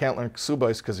says, I can't learn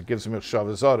Ksubais because it gives me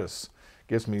Shavazodis.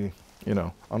 Gives me,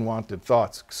 unwanted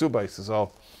thoughts. Ksubais is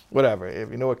all, whatever, if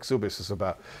you know what Ksubais is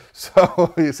about.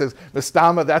 So he says,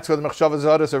 Mistama, that's where the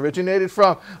Shavazodis originated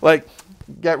from. Like,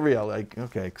 get real. Like,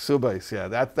 okay, Ksubais, yeah,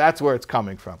 that's where it's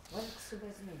coming from. What does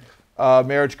Ksubas mean?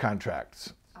 Marriage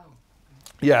contracts. Oh.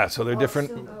 Yeah, so they're Oh, different.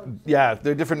 so- Yeah,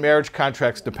 they're different marriage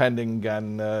contracts depending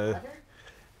on.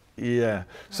 Yeah.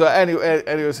 So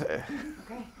anyways,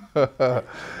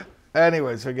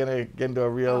 anyways, we're gonna get into a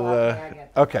real. Oh, okay, I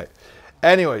get that. Okay.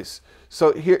 Anyways,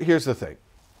 so here's the thing.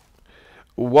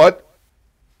 What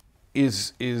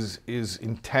is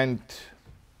intent?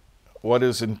 What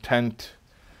is intent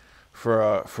for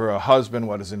a husband?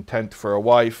 What is intent for a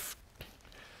wife?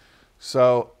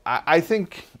 So I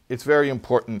think it's very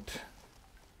important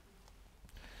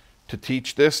to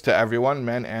teach this to everyone,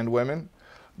 men and women.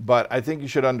 But I think you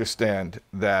should understand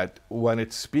that when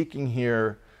it's speaking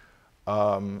here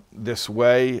this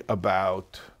way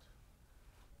about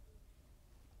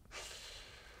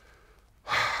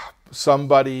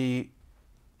somebody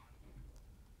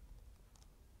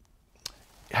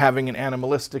having an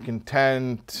animalistic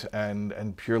intent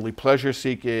and purely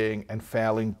pleasure-seeking and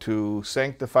failing to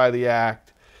sanctify the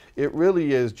act, it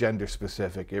really is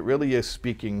gender-specific. It really is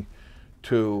speaking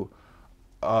to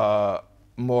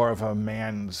more of a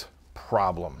man's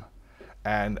problem.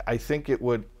 And I think it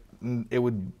could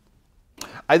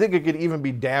even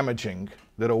be damaging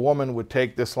that a woman would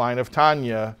take this line of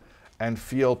Tanya and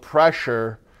feel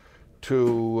pressure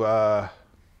to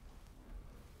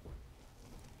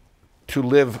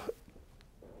live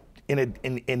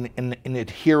in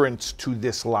adherence to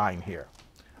this line here.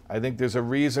 I think there's a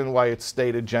reason why it's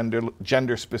stated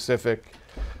gender specific.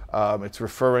 It's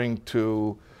referring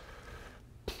to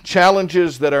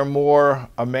challenges that are more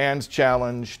a man's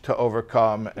challenge to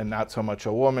overcome and not so much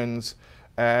a woman's.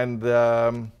 And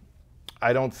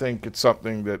I don't think it's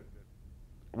something that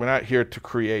we're not here to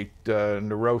create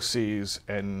neuroses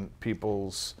in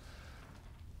people's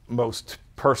most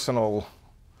personal,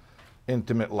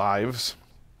 intimate lives.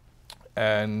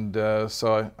 And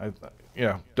so I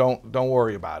don't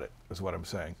worry about it, is what I'm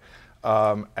saying.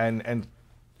 And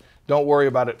don't worry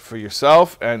about it for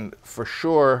yourself, and for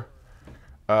sure,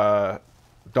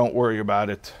 don't worry about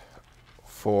it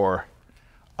for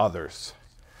others.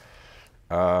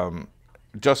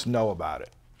 Just know about it.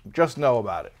 Just know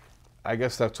about it. I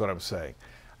guess that's what I'm saying.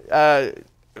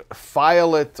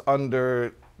 File it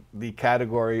under the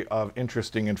category of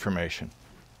interesting information.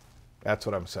 That's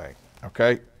what I'm saying.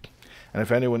 Okay? And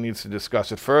if anyone needs to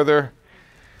discuss it further,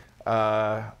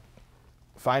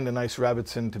 find a nice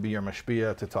Rebbitzin to be your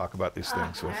mashpia to talk about these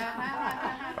things with.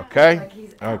 Okay?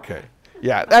 Okay.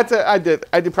 Yeah, that's it.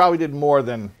 I probably did more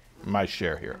than my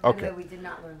share here. Okay. We did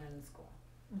not learn that in school.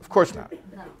 Of course not.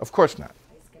 No. Of course not.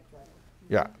 I skipped letters.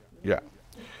 Yeah. Yeah.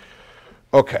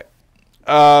 Okay.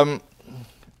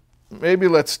 Maybe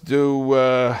let's do.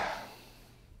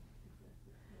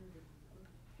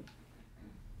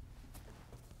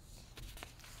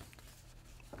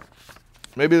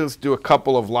 Maybe let's do a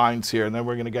couple of lines here, and then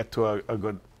we're going to get to a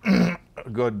good, a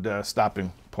good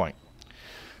stopping point.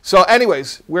 So,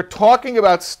 anyways, we're talking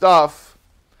about stuff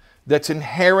that's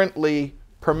inherently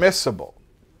permissible.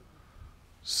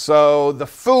 So the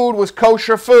food was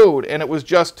kosher food, and it was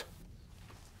just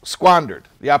squandered.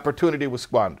 The opportunity was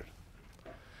squandered.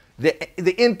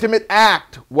 The intimate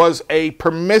act was a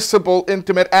permissible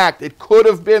intimate act. It could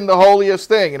have been the holiest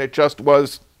thing, and it just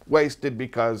was wasted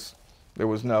because there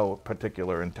was no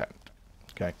particular intent.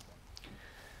 Okay?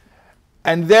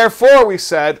 And therefore, we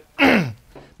said,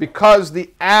 because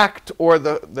the act or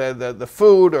the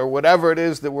food or whatever it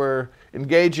is that we're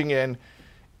engaging in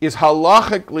is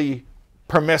halachically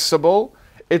permissible,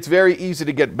 it's very easy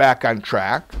to get back on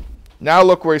track. Now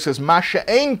look where he says, Masha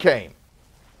ein kain.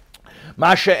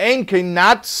 Masha ein kain,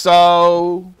 not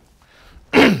so.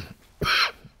 B'may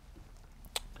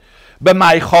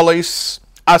cholis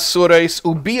asureis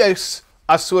ubies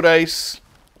asureis.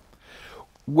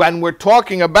 When we're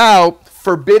talking about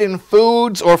forbidden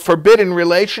foods or forbidden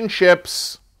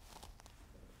relationships,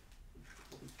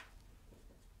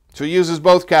 so he uses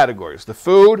both categories, the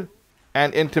food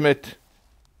and intimate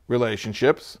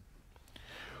relationships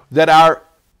that are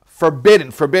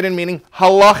forbidden. Forbidden meaning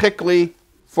halachically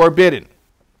forbidden.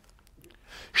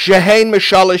 Shehein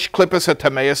mishalish klippas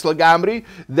hatameis lagamri.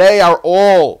 They are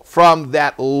all from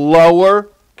that lower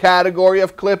category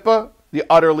of klippa, the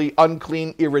utterly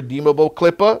unclean, irredeemable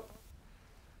klippa.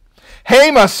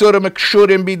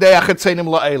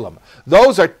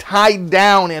 Those are tied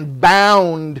down and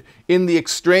bound in the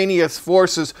extraneous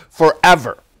forces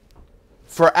forever.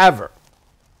 Forever.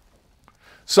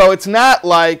 So it's not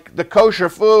like the kosher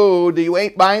food that you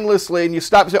ate mindlessly and you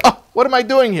stop and say, oh, what am I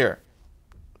doing here?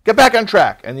 Get back on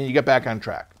track. And then you get back on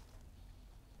track.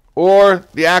 Or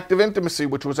the act of intimacy,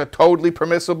 which was a totally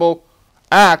permissible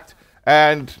act,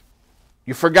 and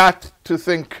you forgot to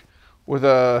think with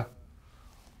a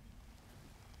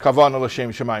kavanah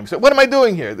l'shem shamayim. So what am I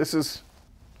doing here? This is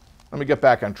Let me get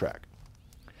back on track.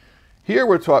 Here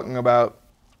we're talking about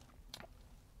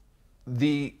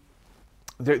there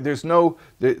was never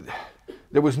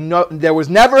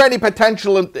any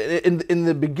potential in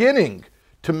the beginning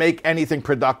to make anything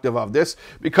productive of this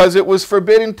because it was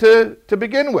forbidden to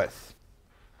begin with.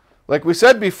 Like we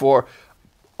said before,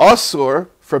 asur,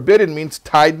 forbidden, means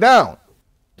tied down.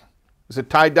 Is it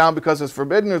tied down because it's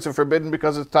forbidden, or is it forbidden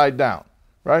because it's tied down?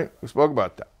 Right? We spoke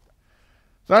about that.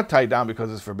 It's not tied down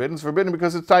because it's forbidden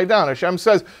because it's tied down. Hashem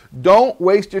says, don't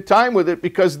waste your time with it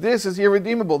because this is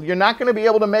irredeemable. You're not going to be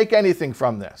able to make anything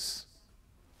from this.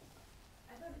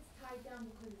 I thought it's tied down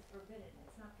because it's forbidden.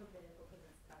 It's not forbidden because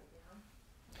it's tied down.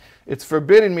 It's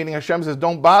forbidden, meaning Hashem says,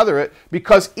 don't bother it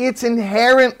because it's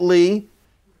inherently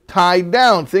tied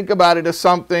down. Think about it as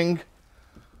something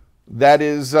that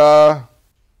is... Doesn't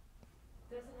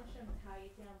Hashem tie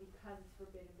it down because it's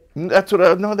forbidden?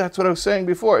 That's what I was saying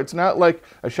before. It's not like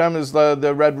Hashem is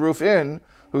the Red Roof Inn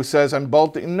who says, I'm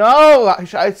bolting. No, I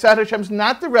said Hashem's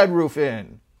not the Red Roof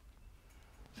Inn.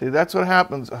 See, that's what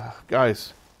happens.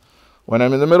 Guys, when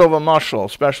I'm in the middle of a mashal,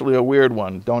 especially a weird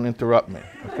one, don't interrupt me,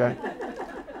 okay?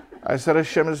 I said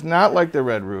Hashem is not like the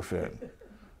Red Roof Inn,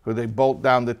 who they bolt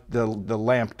down the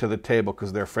lamp to the table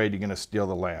because they're afraid you're going to steal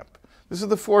the lamp. This is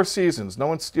the Four Seasons. No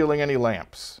one's stealing any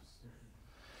lamps.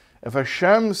 If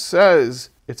Hashem says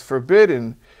it's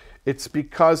forbidden, it's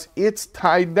because it's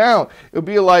tied down. It would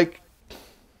be like,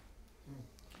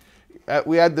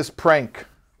 we had this prank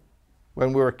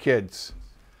when we were kids.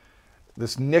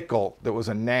 This nickel that was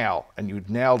a nail, and you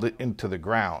nailed it into the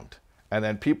ground. And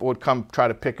then people would come try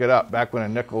to pick it up back when a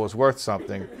nickel was worth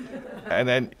something. And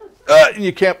then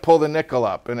you can't pull the nickel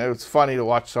up. And it was funny to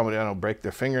watch somebody, I don't know, break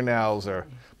their fingernails or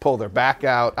pull their back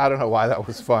out. I don't know why that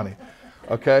was funny.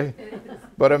 Okay?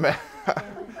 But that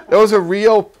was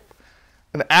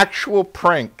an actual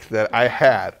prank that I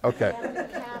had. Okay.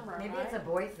 Maybe it's a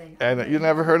boy thing. And you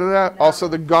never heard of that? No. Also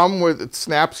the gum where it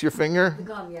snaps your finger? The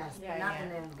gum, yes. Not the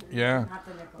nail. Yeah. Not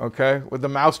the nickel. Okay. With the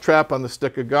mouse trap on the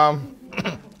stick of gum?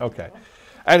 Okay.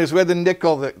 And it's where the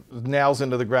nickel that nails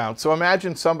into the ground. So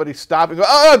imagine somebody stopping,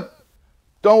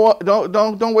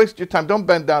 don't waste your time. Don't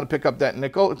bend down to pick up that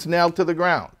nickel. It's nailed to the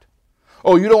ground.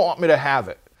 Oh, you don't want me to have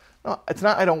it. No, it's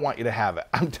not I don't want you to have it.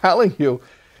 I'm telling you,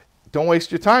 don't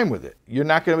waste your time with it. You're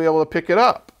not going to be able to pick it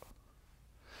up.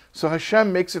 So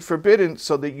Hashem makes it forbidden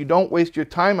so that you don't waste your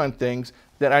time on things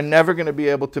that are never going to be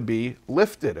able to be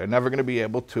lifted, are never going to be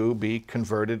able to be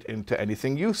converted into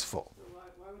anything useful. So why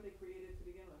were they created to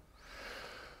begin with?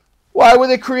 Why were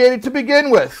they created to begin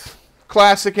with?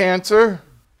 Classic answer.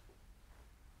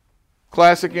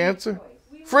 Classic answer.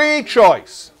 Free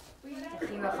choice.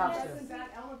 Isn't that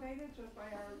elevated just by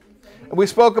our insanity? We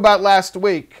spoke about last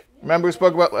week. Remember we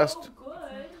spoke about last... Good,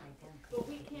 but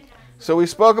we can't access. So we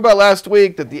spoke about last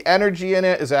week that the energy in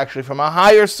it is actually from a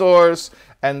higher source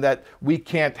and that we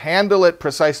can't handle it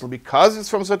precisely because it's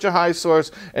from such a high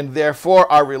source, and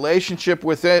therefore our relationship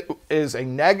with it is a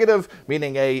negative,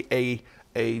 meaning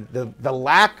the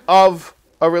lack of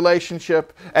a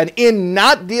relationship, and in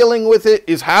not dealing with it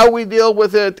is how we deal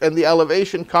with it, and the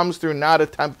elevation comes through not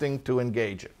attempting to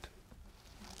engage it.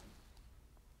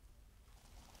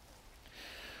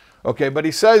 Okay, but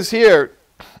he says here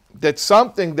that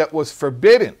something that was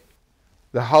forbidden,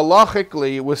 the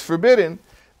halachically was forbidden,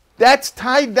 that's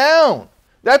tied down.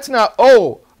 That's not,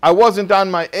 I wasn't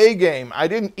on my A game. I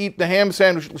didn't eat the ham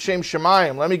sandwich l'shem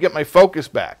shemayim. Let me get my focus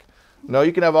back. No,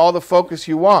 you can have all the focus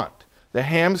you want. The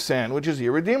ham sandwich is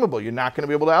irredeemable. You're not going to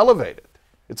be able to elevate it.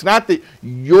 It's not that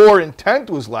your intent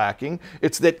was lacking.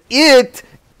 It's that it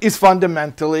is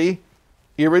fundamentally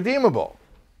irredeemable.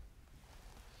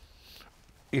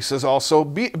 He says also,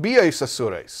 biyais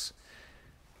asures,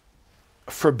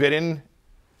 forbidden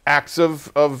acts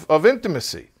of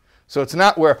intimacy. So it's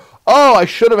not where, I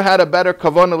should have had a better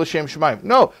kavanah l'shem shemayim.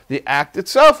 No, the act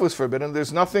itself was forbidden.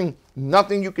 There's nothing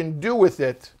you can do with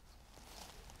it.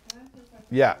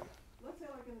 Yeah. Let's say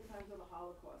like in the times of the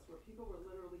Holocaust where people were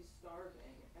literally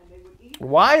starving and they would eat...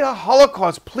 Why the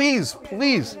Holocaust? Please don't.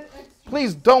 When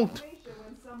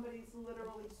somebody's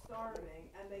literally starving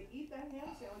and they eat that ham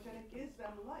sandwich and it gives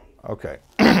them life. Okay.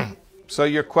 So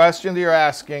your question that you're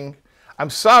asking, I'm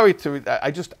sorry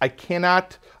I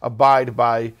cannot abide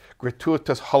by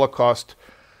gratuitous Holocaust.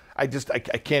 I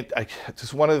can't, it's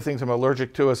just one of the things I'm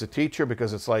allergic to as a teacher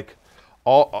because it's like,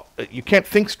 you can't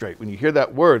think straight. When you hear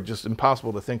that word, just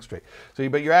impossible to think straight.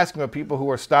 But you're asking about people who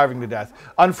are starving to death.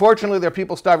 Unfortunately, there are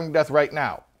people starving to death right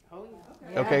now.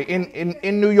 Okay,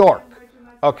 in New York.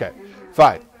 Okay,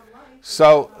 fine.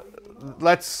 So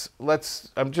let's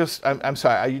I'm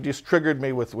sorry, you just triggered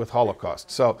me with Holocaust.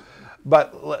 So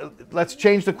But let's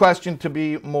change the question to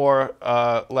be more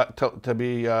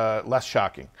less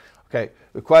shocking. Okay,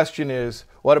 the question is,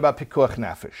 what about pikuach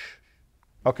nefesh?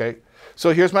 Okay,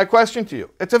 so here's my question to you.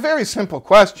 It's a very simple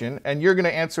question, and you're going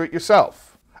to answer it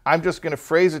yourself. I'm just going to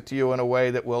phrase it to you in a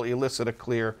way that will elicit a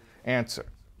clear answer.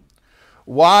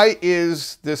 Why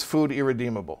is this food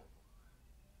irredeemable?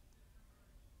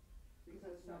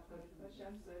 Because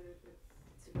Hashem said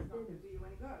it's not going to do you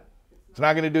any good. It's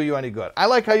not going to do you any good. I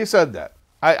like how you said that.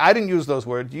 I didn't use those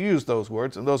words. You used those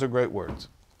words, and those are great words.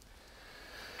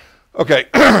 Okay.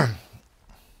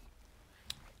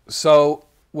 So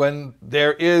when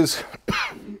there is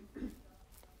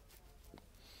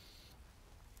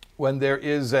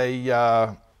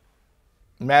a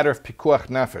matter of pikuach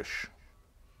nefesh,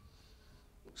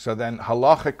 so then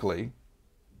halachically,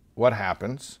 what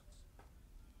happens?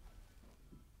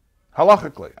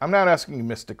 Halachically, I'm not asking you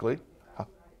mystically.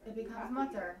 It becomes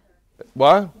mutter.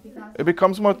 What? It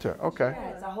becomes mutter. Okay. Yeah,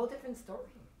 it's a whole different story.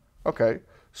 Okay.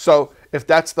 So if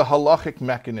that's the halachic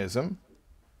mechanism,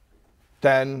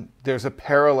 then there's a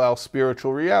parallel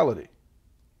spiritual reality.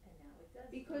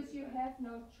 Because you have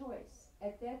no choice.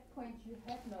 At that point, you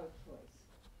have no choice.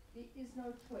 There is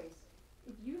no choice.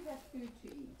 If you have food to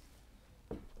eat,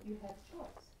 you have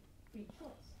choice. Free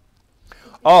choice.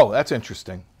 Oh, that's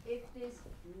interesting. If there's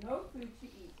no food to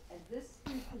eat and this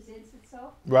food presents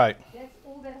itself, Right. that's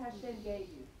all that Hashem gave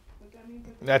you. But that means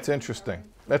that That's interesting.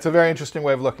 That's a very interesting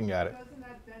way of looking at it. doesn't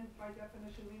that then, by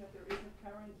definition, mean that there is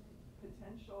inherent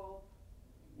potential?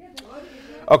 Yeah,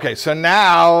 Okay, so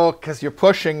now, because you're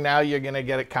pushing, now you're going to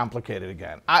get it complicated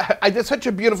again. I did such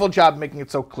a beautiful job making it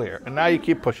so clear, and now you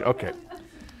keep pushing. Okay.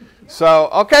 So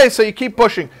you keep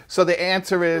pushing. So the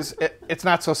answer is, it's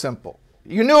not so simple.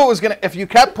 You knew it was going to, if you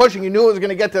kept pushing, you knew it was going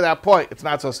to get to that point. It's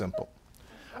not so simple.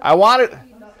 I wanted,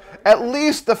 at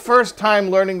least the first time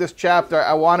learning this chapter,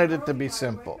 I wanted it to be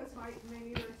simple. Because my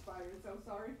meter expired, so I'm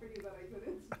sorry for you that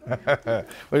I couldn't.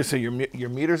 What do you say, your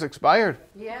meter's expired?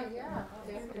 Yeah.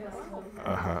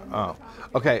 Oh.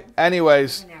 Okay,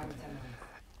 anyways,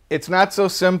 it's not so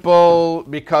simple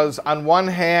because on one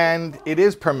hand, it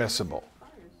is permissible.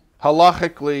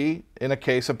 Halachically, in a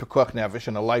case of pekuach nefesh,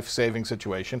 in a life-saving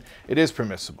situation, it is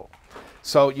permissible.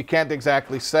 So you can't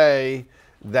exactly say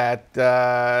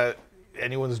that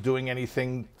anyone's doing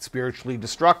anything spiritually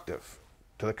destructive.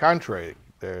 To the contrary,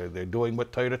 they're doing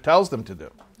what Torah tells them to do.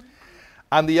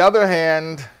 On the other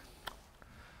hand,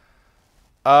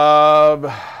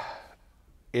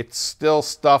 it's still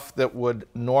stuff that would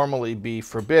normally be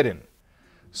forbidden.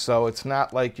 So it's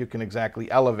not like you can exactly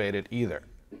elevate it either.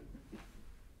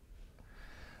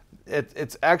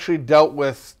 It's actually dealt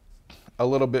with a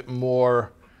little bit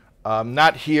more,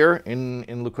 not here in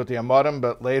Likutei Amarim,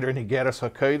 but later in Igeres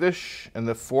HaKodesh, in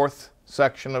the 4th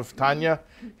section of Tanya.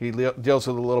 He deals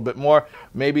with it a little bit more.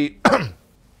 Maybe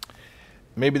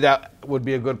that would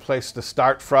be a good place to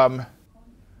start from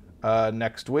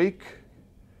next week.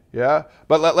 Yeah,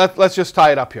 but let's just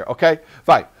tie it up here, okay?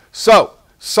 Fine. So,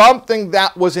 something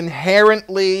that was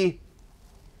inherently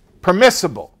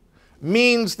permissible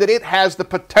means that it has the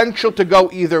potential to go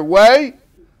either way,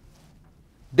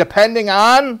 depending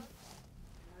on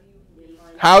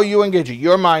how you engage it,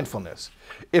 your mindfulness.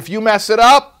 If you mess it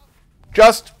up,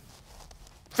 just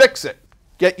fix it.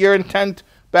 Get your intent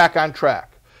back on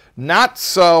track. Not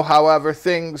so, however,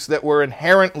 things that were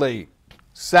inherently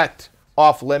set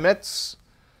off limits,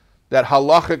 that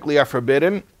halachically are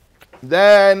forbidden,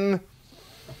 then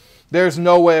there's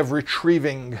no way of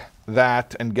retrieving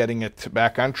that and getting it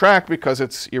back on track because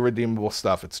it's irredeemable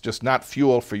stuff. It's just not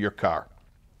fuel for your car.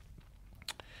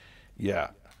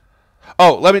 Yeah.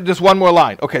 Oh, just one more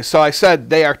line. Okay, so I said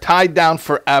they are tied down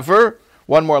forever.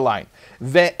 One more line.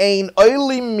 Ve'ein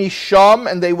oilim misham,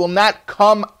 and they will not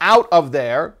come out of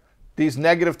there. These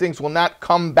negative things will not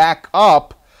come back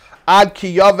up. Ad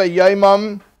ki yave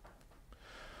yomam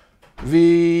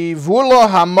Vivulo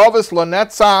hamovis lo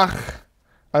netzach,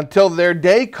 until their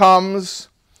day comes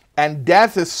and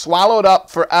death is swallowed up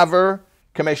forever.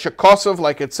 Kameshakosov,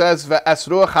 like it says,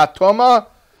 ve'esruach hatoma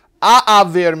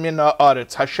a'avir min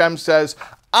ha'aretz. Hashem says,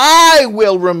 I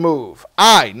will remove,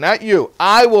 not you,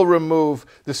 I will remove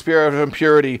the spirit of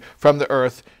impurity from the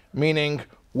earth, meaning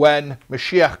when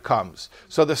Mashiach comes.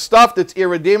 So the stuff that's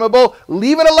irredeemable,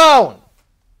 leave it alone.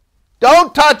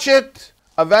 Don't touch it.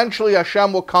 Eventually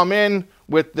Hashem will come in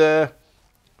with the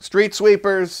street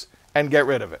sweepers and get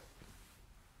rid of it.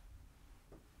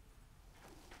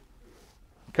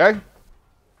 Okay?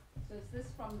 So is this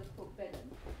from the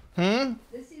forbidden?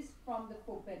 This is from the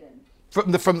forbidden.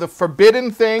 From the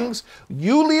forbidden things,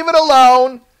 you leave it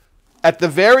alone. At the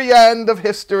very end of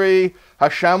history,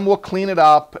 Hashem will clean it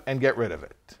up and get rid of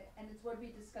it. And it's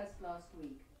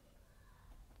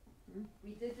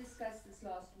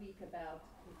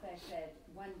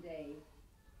one day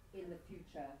in the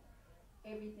future,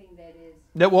 everything that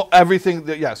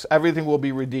is. Everything will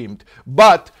be redeemed.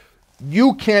 But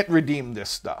you can't redeem this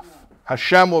stuff. No.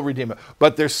 Hashem will redeem it.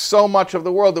 But there's so much of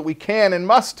the world that we can and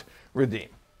must redeem.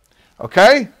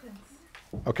 Okay?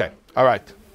 Okay. All right.